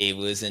it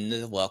was in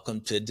the welcome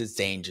to the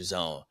danger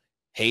zone.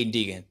 Haiden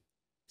Deegan,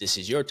 this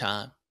is your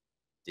time.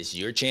 This is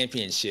your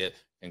championship.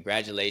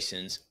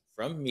 Congratulations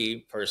from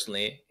me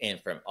personally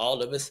and from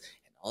all of us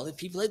and all the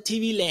people at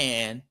TV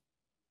land.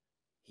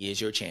 He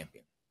is your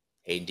champion,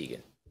 Haiden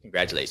Deegan.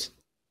 Congratulations.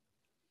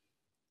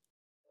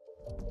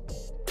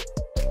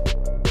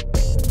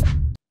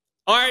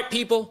 All right,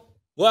 people.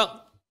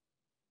 Well,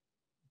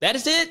 that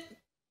is it.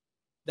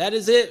 That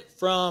is it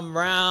from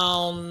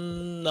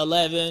round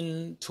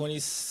 11,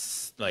 20,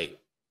 like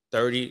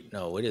 30.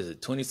 No, what is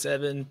it?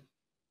 27?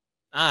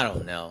 I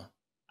don't know.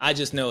 I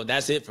just know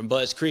that's it from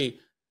Buzz Creek,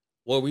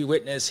 where we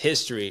witness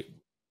history.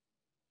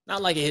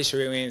 Not like a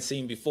history we haven't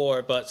seen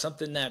before, but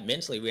something that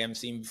mentally we haven't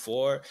seen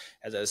before.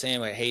 As I was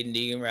saying, with Haiden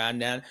Deegan riding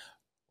down,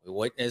 we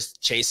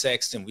witnessed Chase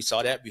Sexton. We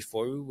saw that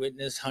before we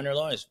witnessed Hunter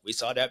Lawrence. We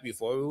saw that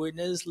before we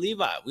witnessed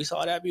Levi. We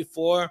saw that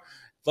before,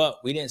 but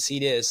we didn't see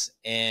this.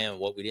 And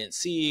what we didn't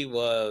see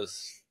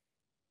was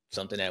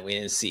something that we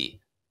didn't see.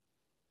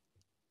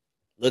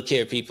 Look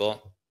here,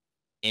 people.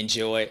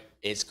 Enjoy.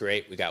 It's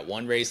great. We got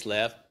one race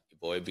left. Your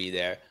boy be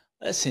there.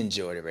 Let's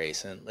enjoy the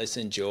racing. Let's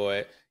enjoy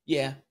it.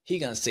 Yeah, he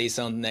going to say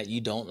something that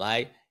you don't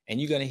like, and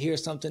you're going to hear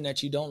something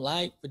that you don't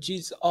like, but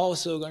you're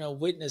also going to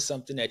witness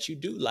something that you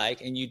do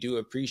like and you do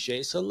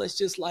appreciate. So let's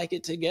just like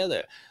it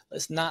together.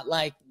 Let's not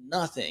like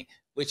nothing,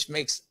 which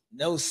makes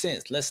no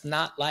sense. Let's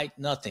not like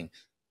nothing.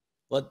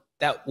 Well,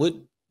 that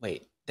would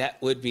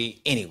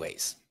be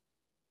anyways.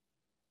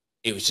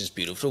 It was just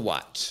beautiful to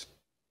watch.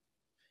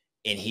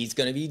 And he's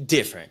going to be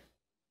different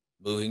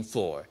moving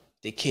forward.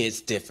 The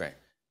kid's different.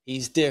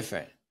 He's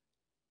different.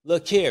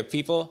 Look here,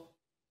 people.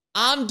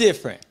 I'm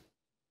different.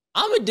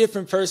 I'm a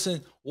different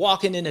person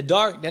walking in the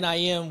dark than I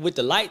am with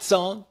the lights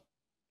on.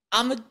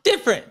 I'm a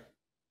different.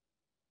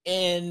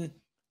 And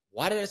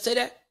why did I say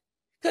that?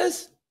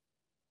 Because,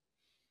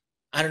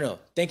 I don't know.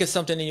 Think of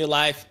something in your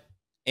life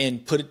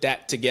and put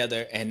that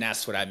together, and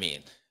that's what I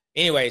mean.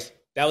 Anyways,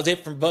 that was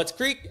it from Butts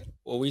Creek,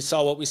 where we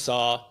saw what we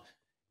saw.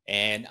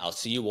 And I'll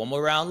see you one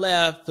more round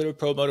left for the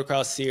Pro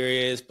Motocross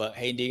Series. But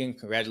Haiden Deegan,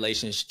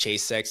 congratulations.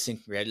 Chase Sexton,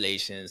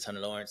 congratulations.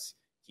 Hunter Lawrence,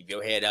 keep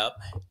your head up.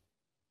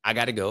 I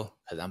got to go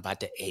because I'm about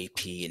to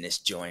AP in this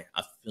joint.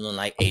 I'm feeling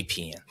like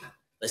APing.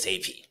 Let's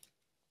AP.